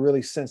maybe they're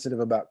really sensitive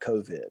about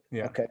COVID.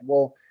 Yeah. Okay.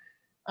 Well,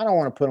 I don't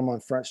want to put them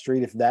on Front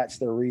Street if that's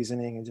their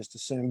reasoning and just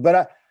assume.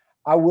 But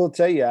I will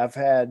tell you, I've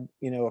had,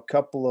 you know, a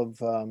couple of,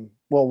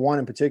 one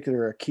in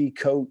particular, a key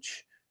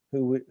coach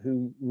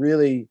who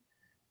really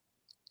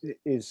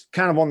is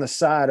kind of on the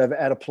side of,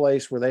 at a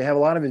place where they have a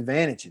lot of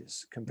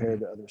advantages compared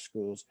to other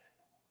schools,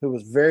 who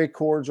was very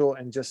cordial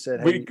and just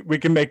said, hey, we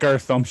can make our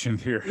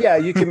assumptions here. Yeah,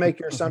 you can make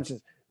your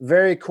assumptions.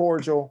 Very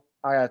cordial.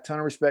 I got a ton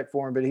of respect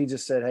for him, but he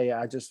just said, hey,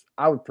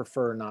 I would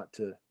prefer not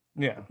to.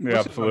 Yeah,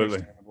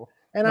 absolutely.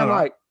 And I'm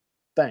like,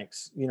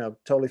 thanks, you know,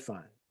 totally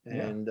fine.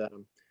 And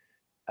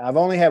I've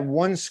only had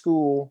one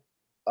school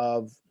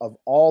of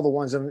all the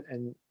ones,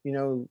 and you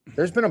know,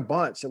 there's been a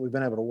bunch that we've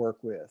been able to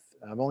work with.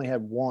 I've only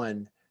had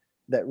one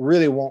that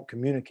really won't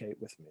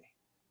communicate with me.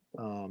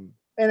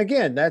 And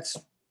again, that's,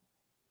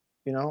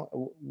 you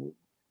know,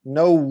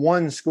 no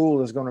one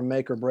school is going to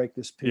make or break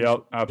this piece. Yeah,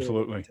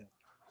 absolutely.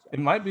 It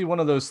might be one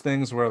of those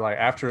things where, like,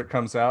 after it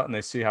comes out and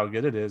they see how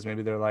good it is,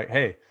 maybe they're like,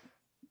 hey,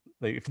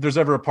 like, if there's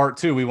ever a part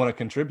 2, we want to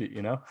contribute,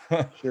 you know?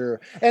 Sure.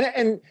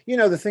 And, you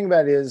know, the thing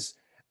about it is,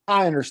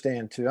 I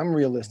understand too. I'm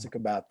realistic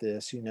about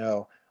this. You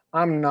know,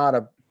 I'm not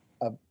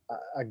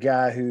a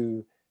guy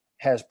who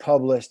has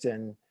published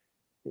and,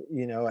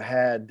 you know,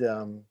 had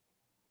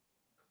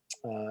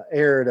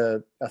aired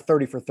a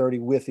 30 for 30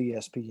 with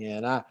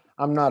ESPN.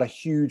 I'm not a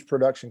huge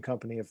production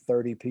company of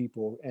 30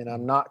 people, and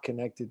I'm not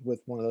connected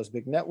with one of those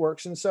big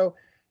networks. And so,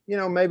 you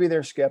know, maybe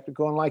they're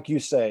skeptical. And like you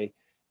say,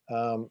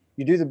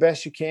 you do the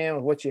best you can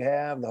with what you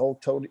have, the whole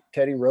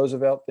Teddy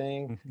Roosevelt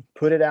thing,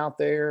 put it out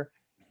there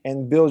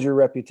and build your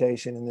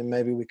reputation. And then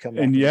maybe we come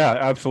back. And yeah,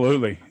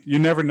 absolutely. You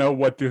never know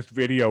what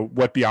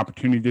the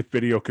opportunity this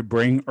video could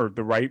bring, or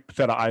the right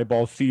set of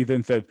eyeballs sees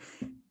and says,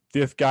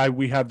 this guy,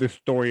 we have this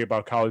story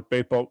about college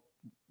baseball.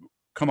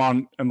 Come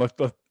on, and let's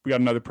we got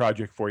another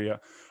project for you.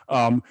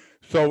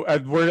 So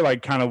as we're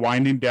like kind of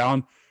winding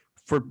down,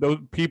 for those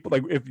people,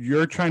 like if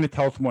you're trying to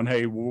tell someone,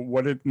 hey,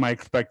 what am I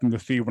expecting to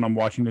see when I'm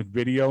watching this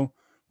video?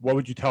 What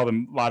would you tell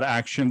them? A lot of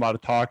action, a lot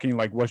of talking.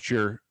 Like, what's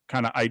your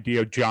kind of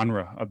idea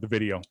genre of the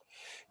video?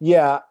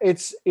 Yeah,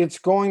 it's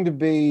going to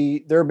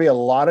be, there'll be a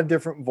lot of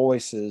different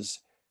voices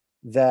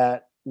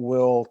that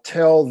will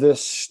tell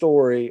this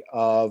story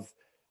of,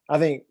 I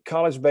think,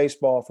 college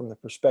baseball from the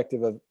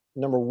perspective of,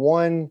 number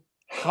one,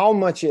 how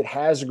much it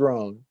has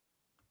grown.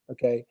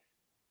 Okay.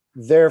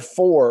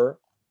 Therefore,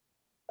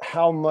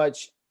 how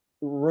much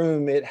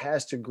room it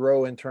has to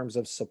grow in terms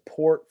of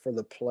support for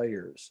the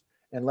players.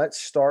 And let's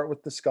start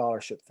with the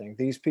scholarship thing.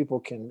 These people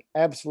can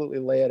absolutely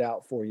lay it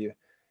out for you.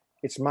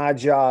 It's my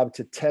job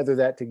to tether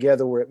that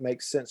together where it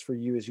makes sense for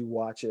you as you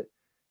watch it.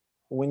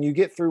 When you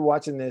get through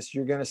watching this,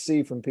 you're going to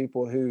see from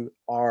people who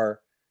are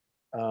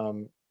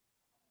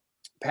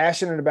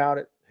passionate about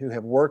it, who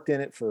have worked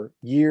in it for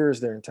years,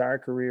 their entire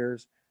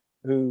careers,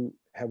 who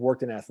have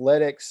worked in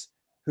athletics,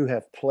 who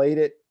have played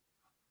it,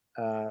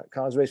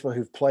 college baseball,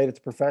 who've played at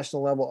the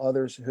professional level,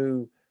 others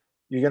who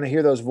you're going to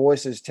hear those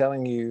voices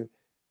telling you,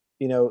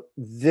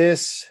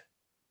 there's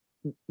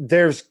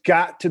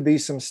got to be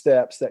some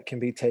steps that can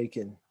be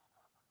taken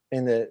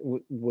in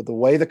with the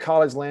way the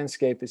college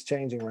landscape is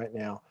changing right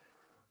now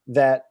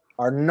that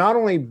are not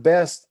only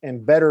best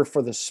and better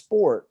for the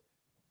sport,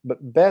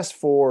 but best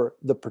for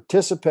the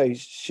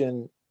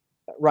participation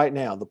right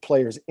now, the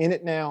players in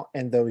it now,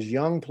 and those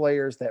young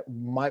players that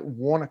might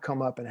want to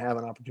come up and have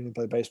an opportunity to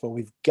play baseball.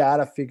 We've got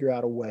to figure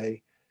out a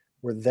way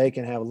where they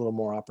can have a little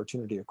more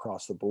opportunity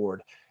across the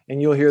board.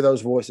 And you'll hear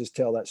those voices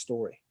tell that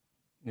story.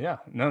 Yeah,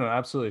 no,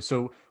 absolutely.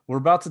 So we're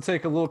about to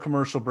take a little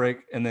commercial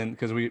break, and then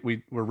because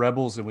we're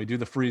rebels and we do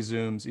the free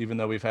Zooms, even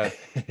though we've had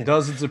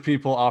dozens of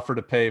people offer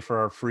to pay for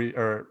our free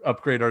or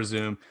upgrade our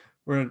Zoom.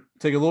 We're going to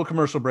take a little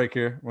commercial break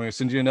here. We're going to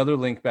send you another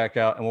link back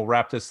out, and we'll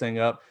wrap this thing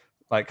up,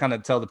 like kind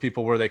of tell the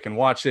people where they can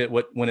watch it,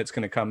 when it's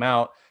going to come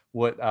out,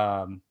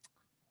 and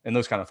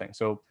those kind of things.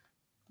 So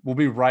we'll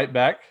be right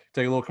back,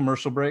 take a little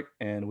commercial break,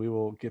 and we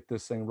will get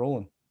this thing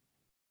rolling.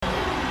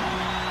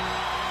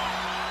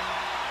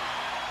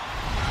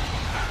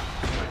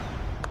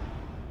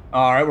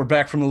 All right, we're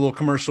back from the little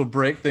commercial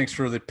break. Thanks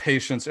for the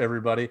patience,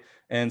 everybody.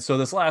 And so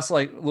this last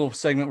little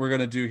segment we're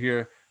going to do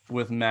here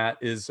with Matt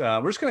is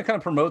we're just going to kind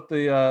of promote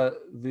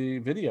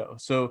the video.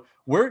 So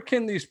where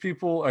can these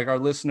people, like our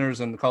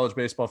listeners and the college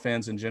baseball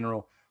fans in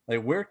general,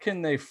 where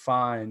can they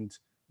find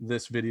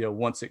this video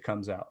once it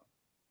comes out?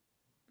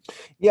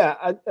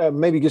 Yeah,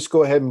 maybe just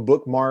go ahead and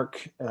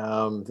bookmark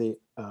the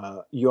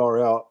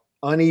URL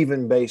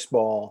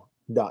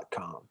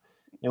unevenbaseball.com.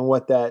 And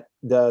what that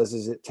does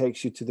is it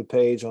takes you to the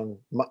page on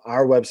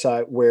our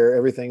website where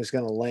everything's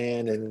going to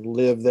land and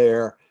live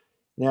there.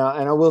 Now,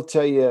 and I will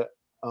tell you,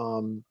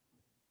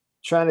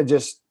 trying to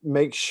just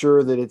make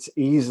sure that it's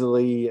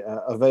easily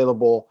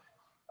available.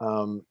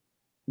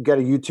 We've got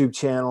a YouTube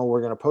channel.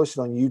 We're going to post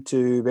it on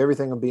YouTube.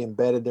 Everything will be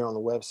embedded there on the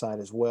website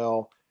as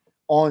well.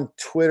 On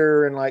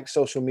Twitter and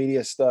social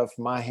media stuff,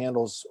 my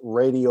handle's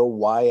Radio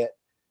Wyatt.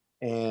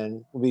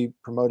 And we'll be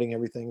promoting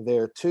everything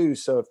there too.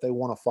 So if they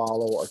want to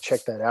follow or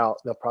check that out,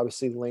 they'll probably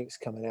see links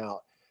coming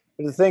out.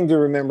 But the thing to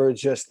remember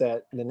is just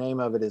that the name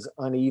of it is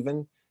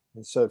Uneven.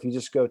 And so if you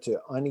just go to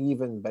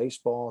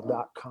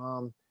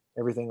unevenbaseball.com,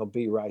 everything will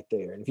be right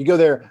there. And if you go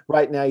there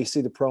right now, you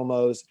see the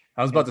promos.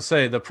 I was about to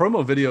say the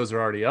promo videos are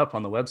already up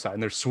on the website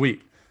and they're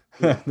sweet.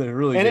 Yeah. They're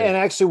really good. And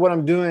actually what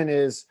I'm doing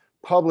is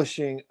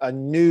publishing a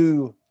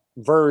new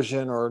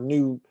version or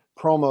new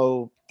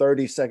promo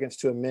 30 seconds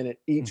to a minute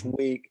each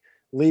week,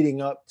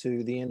 leading up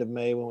to the end of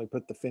May when we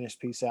put the finished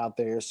piece out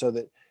there, so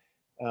that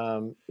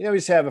we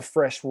just have a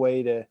fresh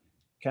way to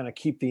kind of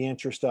keep the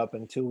interest up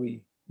until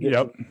we get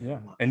yeah.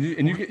 And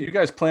you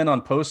guys plan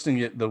on posting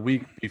it the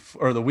week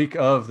before or the week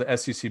of the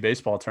SEC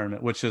baseball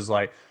tournament, which is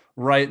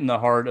right in the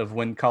heart of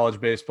when college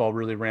baseball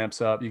really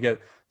ramps up. You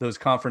get those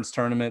conference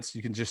tournaments,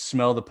 you can just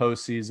smell the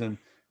postseason,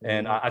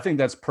 and I think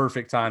that's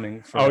perfect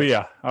timing for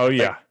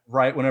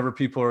right whenever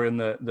people are in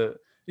the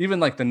even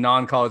the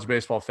non-college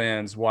baseball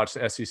fans watch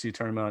the SEC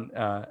tournament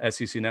on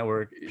SEC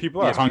Network.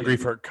 People are hungry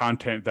for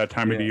content that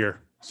time of the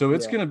year. So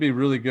it's going to be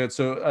really good.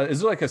 So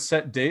is there a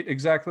set date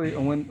exactly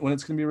on when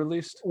it's going to be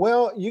released?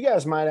 Well, you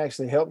guys might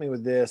actually help me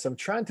with this. I'm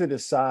trying to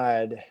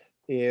decide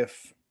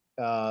if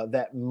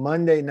that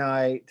Monday,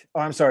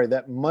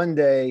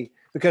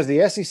 because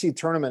the SEC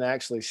tournament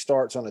actually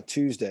starts on a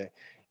Tuesday.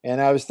 And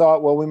I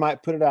thought, well, we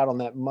might put it out on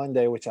that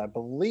Monday, which I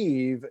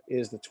believe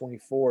is the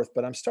 24th.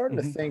 But I'm starting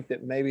to think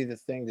that maybe the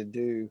thing to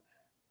do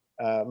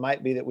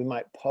might be that we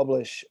might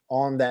publish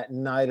on that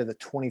night of the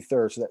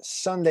 23rd. So that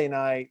Sunday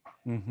night,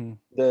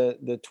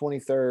 the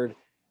 23rd.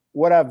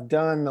 What I've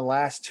done the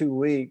last 2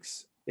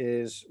 weeks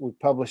is we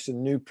published a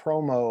new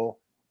promo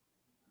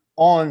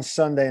on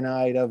Sunday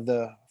night of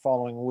the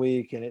following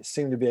week, and it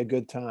seemed to be a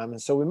good time.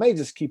 And so we may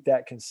just keep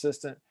that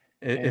consistent.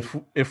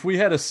 If we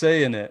had a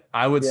say in it,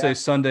 I would say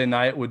Sunday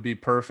night would be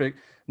perfect.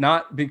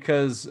 Not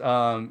because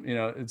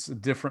it's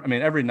different. I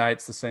mean, every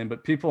night's the same,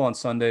 but people on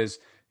Sundays,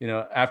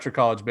 after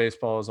college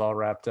baseball is all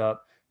wrapped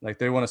up,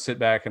 they want to sit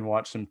back and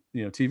watch some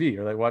TV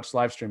or they watch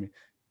live streaming.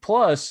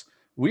 Plus,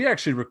 we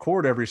actually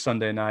record every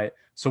Sunday night,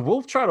 so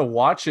we'll try to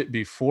watch it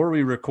before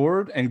we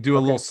record and do a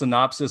little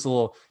synopsis, a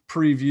little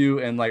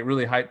preview, and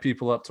really hype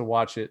people up to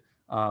watch it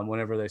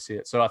whenever they see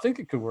it. So I think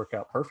it could work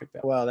out perfect.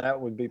 Well, that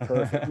would be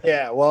perfect.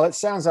 Yeah. Well, it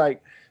sounds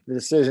like the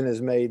decision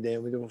is made.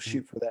 Then we will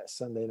shoot for that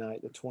Sunday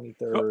night, the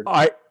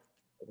 23rd.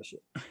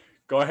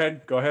 Go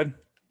ahead.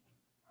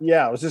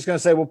 Yeah, I was just going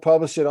to say we'll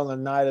publish it on the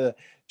night of the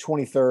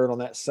 23rd on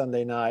that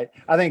Sunday night.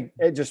 I think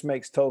it just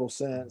makes total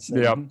sense.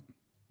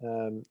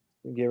 And,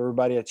 give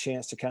everybody a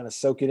chance to kind of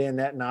soak it in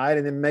that night,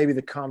 and then maybe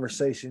the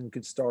conversation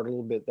could start a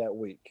little bit that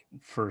week.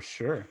 For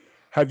sure.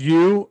 Have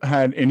you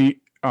had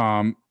any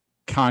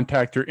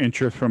contact or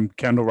interest from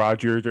Kendall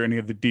Rogers or any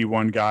of the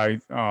D1 guys?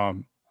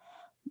 And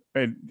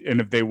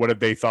what have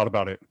they thought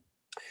about it?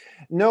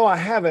 No, I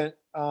haven't.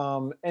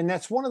 And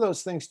that's one of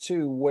those things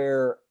too,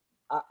 where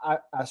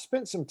I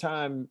spent some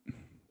time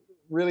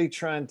really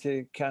trying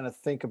to kind of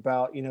think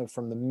about,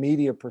 from the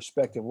media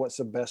perspective, what's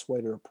the best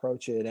way to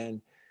approach it.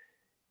 And,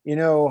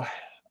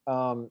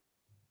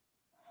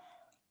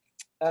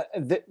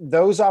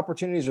 those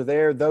opportunities are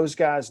there. Those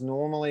guys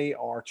normally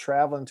are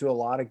traveling to a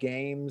lot of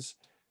games,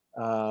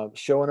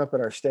 showing up at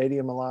our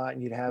stadium a lot,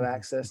 and you'd have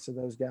access to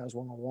those guys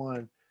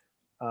one-on-one.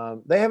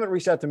 They haven't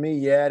reached out to me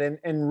yet.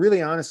 And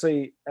really,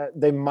 honestly,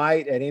 they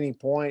might at any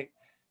point,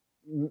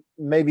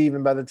 maybe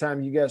even by the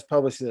time you guys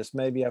publish this,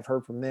 maybe I've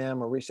heard from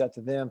them or reached out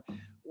to them,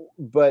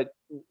 but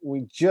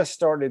we just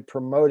started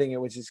promoting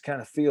it, which is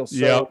kind of feels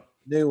so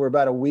new. We're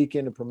about a week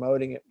into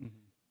promoting it.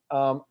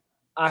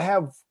 I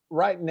have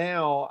one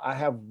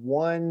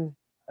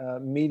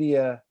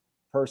media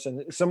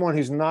person, someone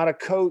who's not a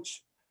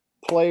coach,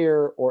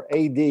 player, or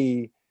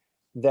AD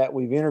that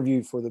we've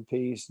interviewed for the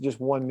piece, just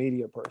one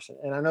media person.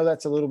 And I know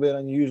that's a little bit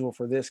unusual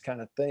for this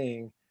kind of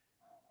thing.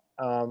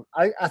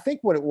 I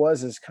think what it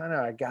was is kind of,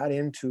 I got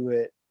into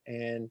it,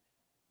 and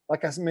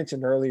like I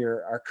mentioned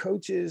earlier, our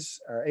coaches,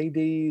 our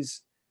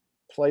ADs,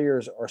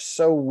 players are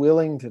so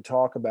willing to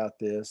talk about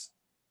this.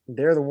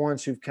 They're the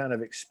ones who've kind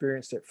of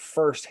experienced it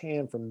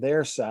firsthand from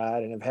their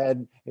side and have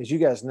had, as you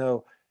guys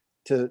know,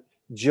 to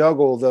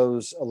juggle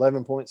those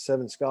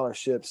 11.7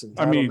 scholarships and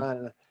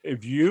Title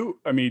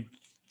IX.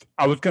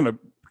 I was going to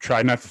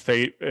try not to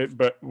say it,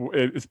 but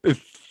it's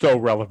so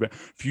relevant.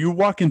 If you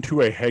walk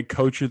into a head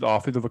coach's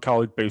office of a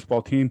college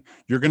baseball team,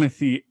 you're going to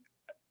see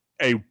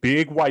a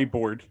big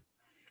whiteboard,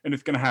 and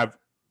it's going to have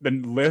the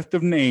list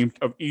of names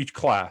of each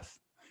class.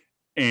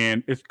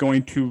 And it's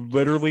going to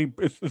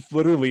it's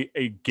literally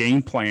a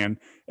game plan.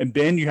 And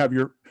then you have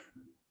your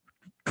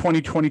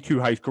 2022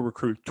 high school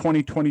recruits,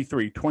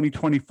 2023,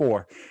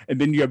 2024.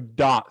 And then you have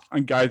dots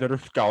on guys that are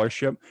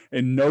scholarship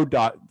and no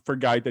dot for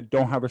guys that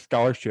don't have a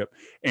scholarship.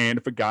 And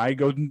if a guy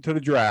goes into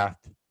the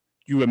draft,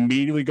 you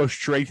immediately go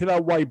straight to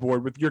that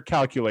whiteboard with your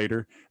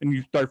calculator and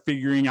you start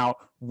figuring out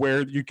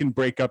where you can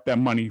break up that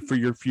money for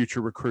your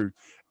future recruit.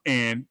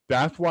 And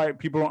that's why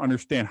people don't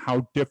understand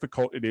how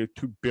difficult it is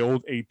to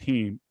build a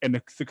team, and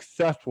a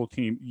successful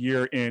team,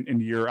 year in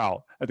and year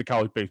out as a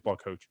college baseball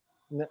coach.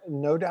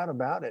 No doubt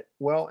about it.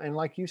 Well, and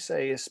like you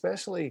say,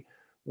 especially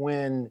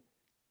when,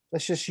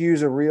 let's just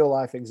use a real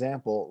life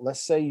example. Let's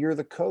say you're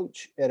the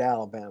coach at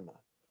Alabama,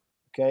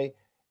 okay?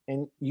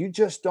 And you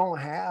just don't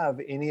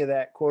have any of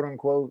that quote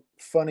unquote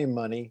funny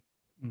money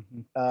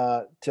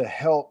to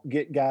help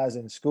get guys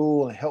in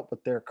school and help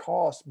with their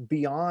costs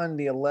beyond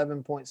the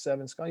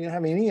 11.7 school. You don't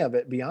have any of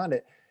it beyond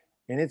it.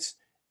 And it's,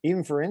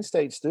 even for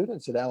in-state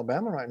students at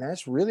Alabama right now,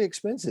 it's really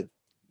expensive.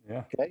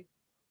 Yeah. Okay.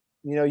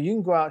 You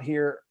can go out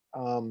here,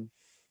 and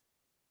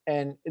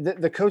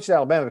the coach at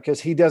Alabama, because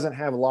he doesn't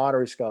have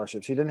lottery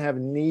scholarships, he doesn't have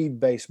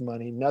need-based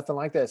money, nothing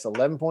like that. It's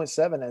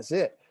 11.7. That's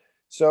it.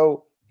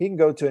 So he can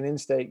go to an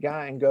in-state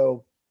guy and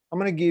go, I'm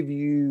going to give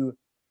you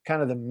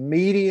kind of the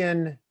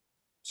median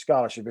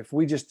scholarship. If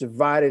we just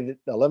divided it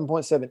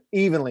 11.7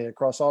 evenly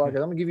across all our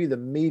guys, I'm going to give you the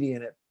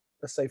median at,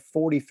 let's say,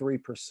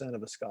 43%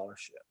 of a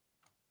scholarship.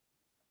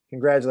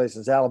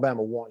 Congratulations,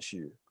 Alabama wants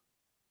you.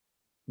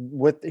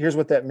 Here's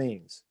what that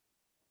means.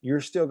 You're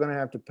still going to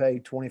have to pay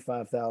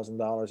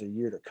 $25,000 a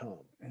year to come.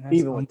 And that's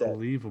even with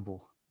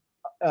unbelievable.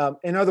 That.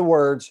 In other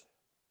words,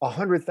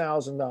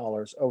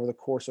 $100,000 over the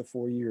course of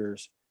 4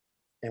 years,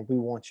 and we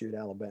want you at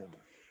Alabama.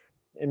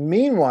 And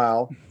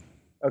meanwhile,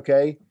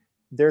 okay,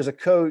 there's a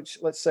coach,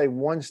 let's say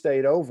one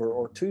state over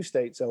or two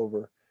states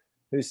over,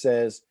 who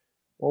says,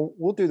 well,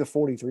 we'll do the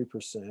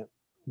 43%,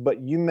 but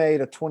you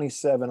made a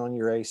 27 on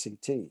your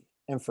ACT.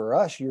 And for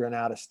us, you're an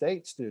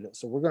out-of-state student.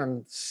 So we're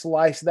going to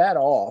slice that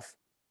off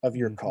of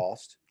your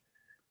cost.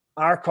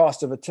 Our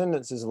cost of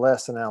attendance is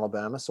less than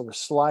Alabama, so we're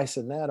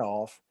slicing that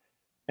off.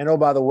 And oh,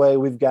 by the way,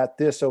 we've got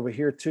this over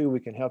here too. We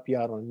can help you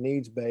out on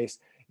needs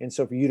based. And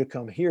so for you to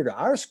come here to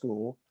our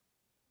school,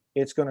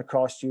 it's going to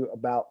cost you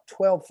about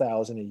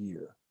 $12,000 a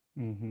year.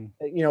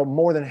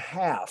 More than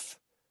half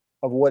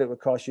of what it would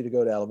cost you to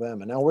go to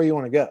Alabama. Now, where you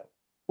want to go?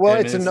 Well,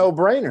 it's a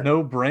no-brainer.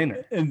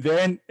 No-brainer.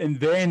 And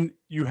then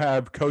you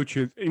have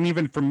coaches, and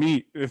even for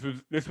me,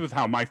 this was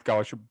how my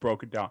scholarship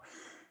broke it down.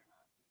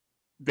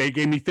 They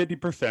gave me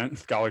 50%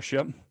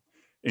 scholarship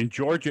in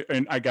Georgia,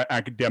 and I got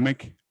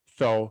academic,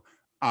 so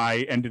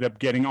I ended up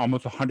getting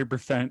almost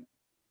 100%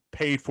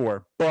 paid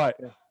for. But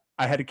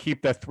I had to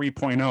keep that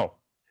 3.0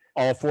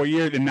 all 4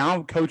 years, and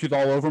now coaches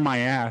all over my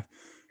ass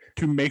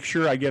to make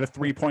sure I get a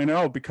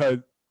 3.0 because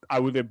I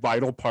was a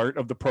vital part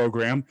of the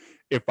program.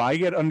 If I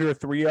get under a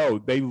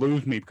 3.0, they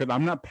lose me because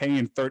I'm not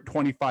paying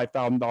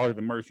 $25,000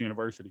 at Mercy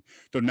University.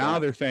 So now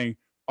they're saying,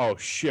 oh,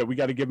 shit, we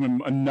got to give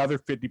him another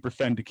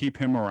 50% to keep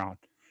him around.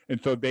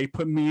 And so they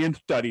put me in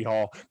study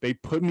hall. They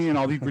put me in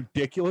all these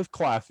ridiculous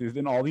classes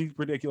and all these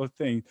ridiculous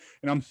things.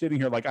 And I'm sitting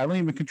here like I don't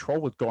even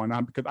control what's going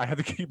on because I have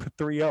to keep a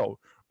 3.0.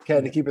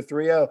 Had to keep a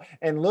 3.0.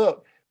 And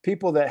look,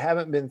 people that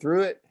haven't been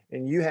through it,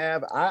 and you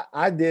have,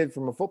 I did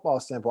from a football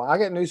standpoint. I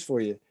got news for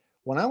you.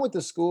 When I went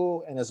to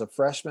school and as a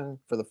freshman,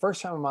 for the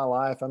first time in my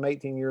life, I'm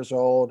 18 years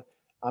old.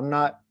 I'm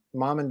not,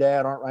 mom and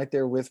dad aren't right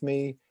there with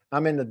me.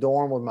 I'm in the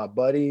dorm with my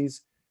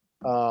buddies.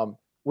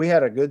 We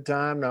had a good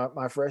time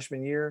my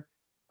freshman year.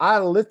 I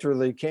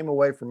literally came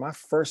away from my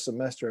first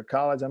semester of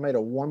college. I had a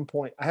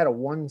 1.7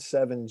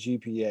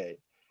 GPA.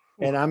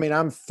 And I mean,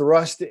 I'm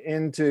thrust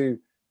into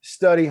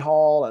study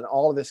hall and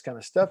all of this kind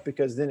of stuff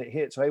because then it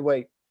hits, hey,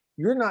 wait,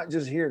 you're not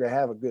just here to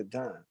have a good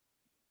time.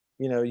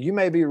 You know, you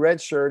may be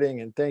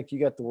redshirting and think you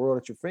got the world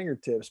at your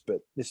fingertips,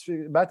 but it's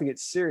about to get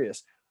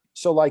serious.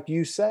 So like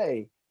you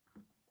say,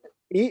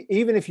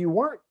 even if you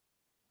weren't,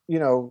 you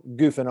know,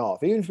 goofing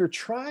off, even if you're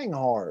trying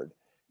hard,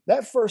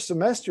 that first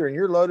semester and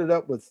you're loaded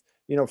up with,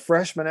 you know,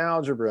 freshman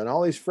algebra and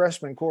all these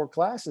freshman core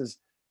classes,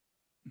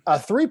 a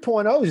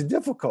 3.0 is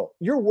difficult.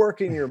 You're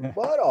working your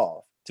butt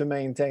off to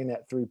maintain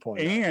that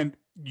 3.0. And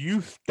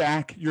you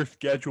stack your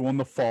schedule in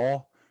the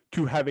fall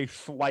to have a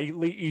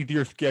slightly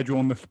easier schedule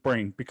in the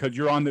spring because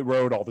you're on the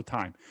road all the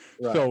time.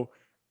 Right. So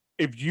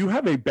if you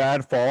have a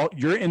bad fall,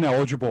 you're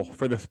ineligible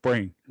for the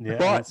spring. Yeah,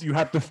 but you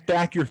have to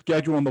stack your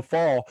schedule in the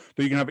fall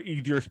so you can have an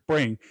easier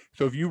spring.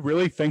 So if you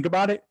really think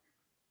about it,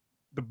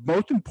 the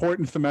most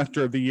important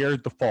semester of the year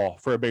is the fall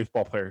for a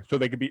baseball player, so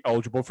they could be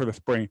eligible for the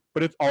spring.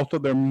 But it's also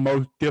their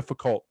most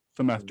difficult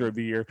semester of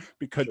the year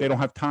because they don't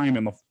have time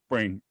in the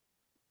spring.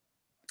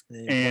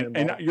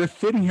 And you're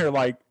sitting here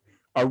like,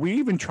 are we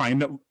even trying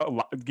to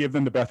give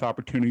them the best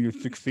opportunity to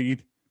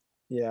succeed?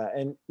 Yeah,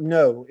 and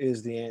no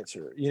is the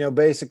answer. You know,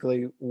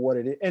 basically what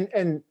it is.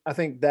 And I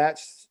think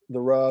that's the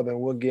rub, and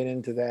we'll get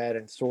into that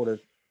and sort of,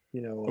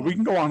 you know. We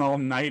can go on all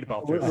night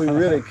about this. We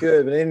really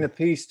could. But in the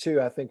piece, too,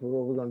 I think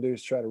what we're going to do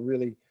is try to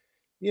really,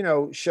 you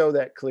know, show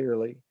that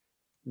clearly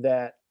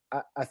that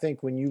I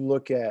think when you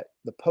look at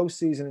the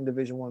postseason in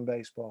Division I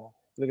baseball,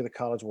 you look at the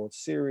College World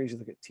Series, you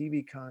look at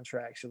TV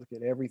contracts, you look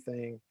at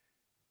everything,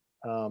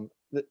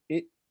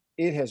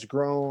 it has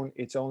grown.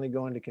 It's only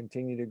going to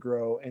continue to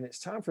grow. And it's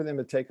time for them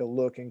to take a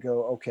look and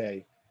go,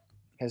 okay,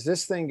 has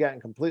this thing gotten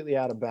completely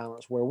out of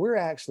balance where we're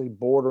actually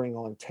bordering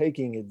on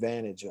taking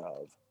advantage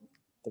of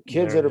the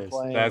kids that are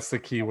playing? That's the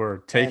key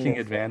word, taking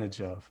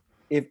advantage of.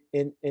 If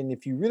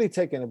you really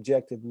take an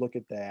objective look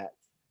at that,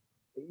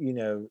 you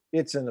know,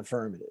 it's an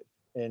affirmative.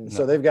 And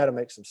so they've got to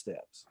make some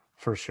steps.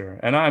 For sure.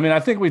 And I mean, I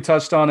think we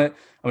touched on it.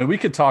 I mean, we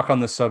could talk on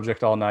this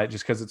subject all night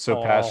just because it's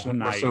so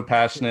passionate. We're so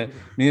passionate.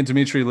 Me and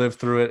Dimitri lived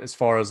through it as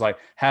far as like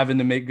having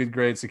to make good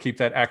grades to keep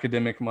that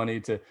academic money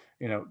to,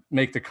 you know,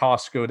 make the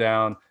costs go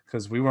down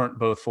because we weren't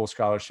both full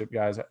scholarship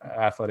guys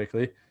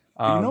athletically.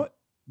 You know what?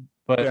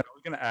 But I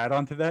was going to add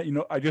on to that. You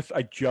know, I just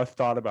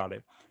thought about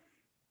it.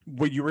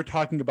 What you were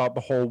talking about,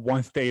 the whole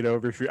one state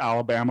over if you're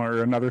Alabama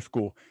or another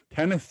school,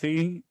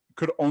 Tennessee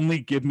could only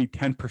give me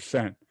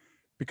 10%.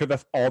 Because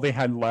that's all they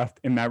had left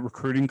in that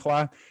recruiting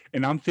class.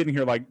 And I'm sitting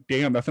here like,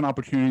 damn, that's an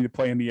opportunity to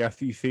play in the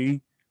SEC.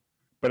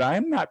 But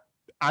I'm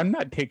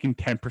not taking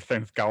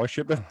 10%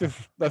 scholarship.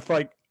 That's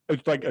like,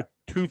 it's like a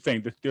two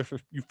things.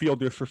 You feel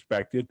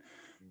disrespected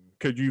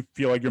because you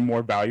feel like you're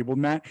more valuable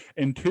than that.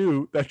 And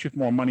two, that's just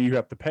more money you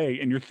have to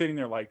pay. And you're sitting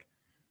there like,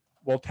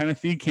 well,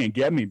 Tennessee can't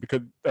get me because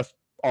that's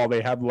all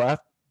they have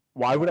left.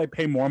 Why would I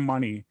pay more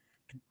money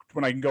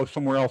when I can go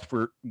somewhere else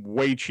for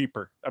way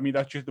cheaper? I mean,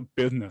 that's just a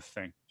business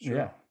thing. Sure.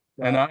 Yeah.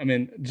 And I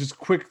mean, just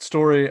quick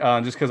story,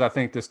 just because I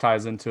think this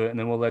ties into it, and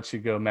then we'll let you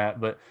go, Matt.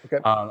 But okay.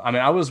 I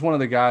mean, I was one of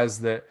the guys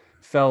that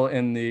fell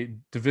in the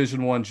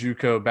Division I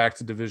JUCO back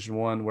to Division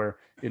I, where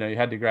you know you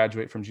had to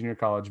graduate from junior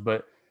college.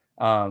 But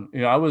you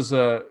know, I was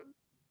a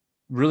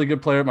really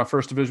good player at my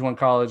first Division I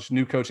college.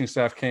 New coaching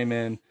staff came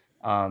in,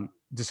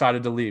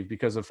 decided to leave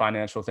because of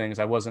financial things.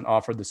 I wasn't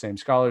offered the same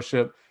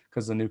scholarship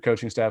because of the new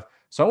coaching staff.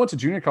 So I went to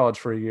junior college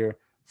for a year,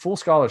 full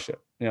scholarship.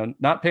 You know,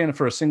 not paying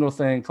for a single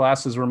thing.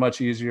 Classes were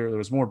much easier. There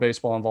was more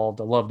baseball involved.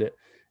 I loved it.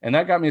 And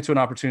that got me to an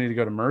opportunity to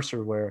go to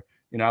Mercer where,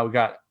 you know, I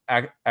got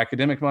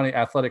academic money,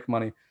 athletic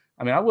money.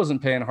 I mean, I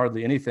wasn't paying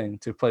hardly anything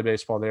to play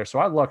baseball there. So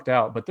I lucked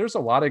out. But there's a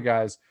lot of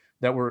guys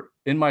that were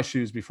in my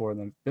shoes before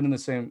them, been in the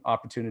same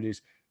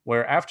opportunities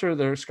where after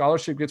their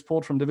scholarship gets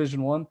pulled from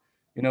Division I,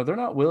 you know, they're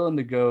not willing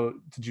to go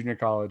to junior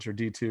college or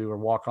D2 or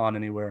walk on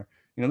anywhere.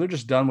 You know, they're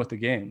just done with the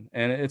game.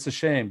 And it's a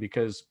shame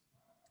because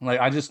like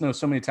I just know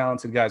so many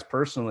talented guys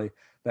personally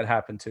that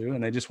happened to,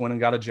 and they just went and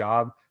got a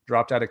job,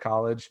 dropped out of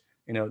college.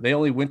 You know, they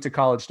only went to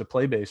college to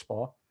play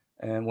baseball.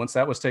 And once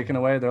that was taken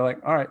away, they're like,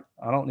 all right,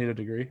 I don't need a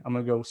degree. I'm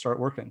going to go start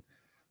working.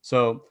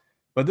 So,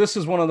 but this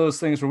is one of those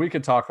things where we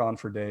could talk on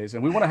for days,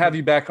 and we want to have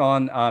you back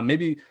on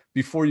maybe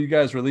before you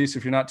guys release,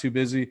 if you're not too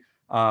busy,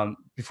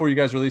 before you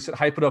guys release it,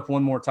 hype it up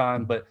one more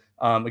time. But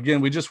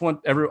again, we just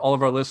want all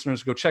of our listeners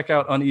to go check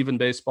out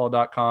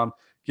unevenbaseball.com.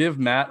 Give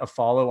Matt a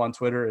follow on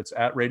Twitter. It's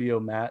at Radio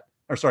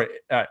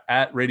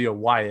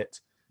Wyatt.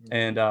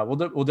 And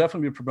we'll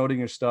definitely be promoting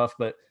your stuff.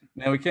 But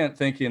man, we can't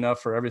thank you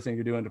enough for everything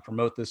you're doing to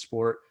promote this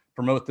sport,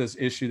 promote this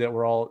issue that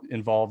we're all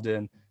involved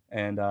in.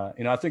 And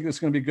I think it's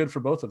going to be good for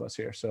both of us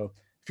here. So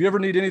if you ever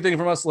need anything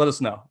from us, let us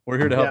know. We're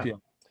here to help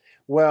you.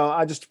 Well,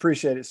 I just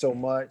appreciate it so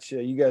much.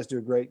 You guys do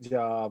a great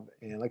job.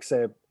 And like I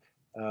said,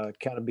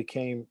 kind of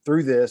became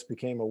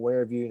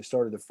aware of you and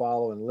started to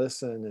follow and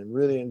listen and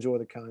really enjoy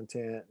the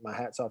content. My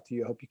hat's off to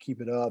you. I hope you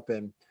keep it up.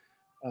 And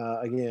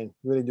again,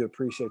 really do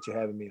appreciate you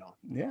having me on.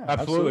 Yeah,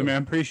 absolutely,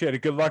 man. Appreciate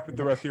it. Good luck with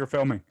the rest of your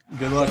filming.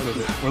 Good luck with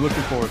it. We're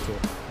looking forward to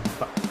it.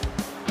 Bye.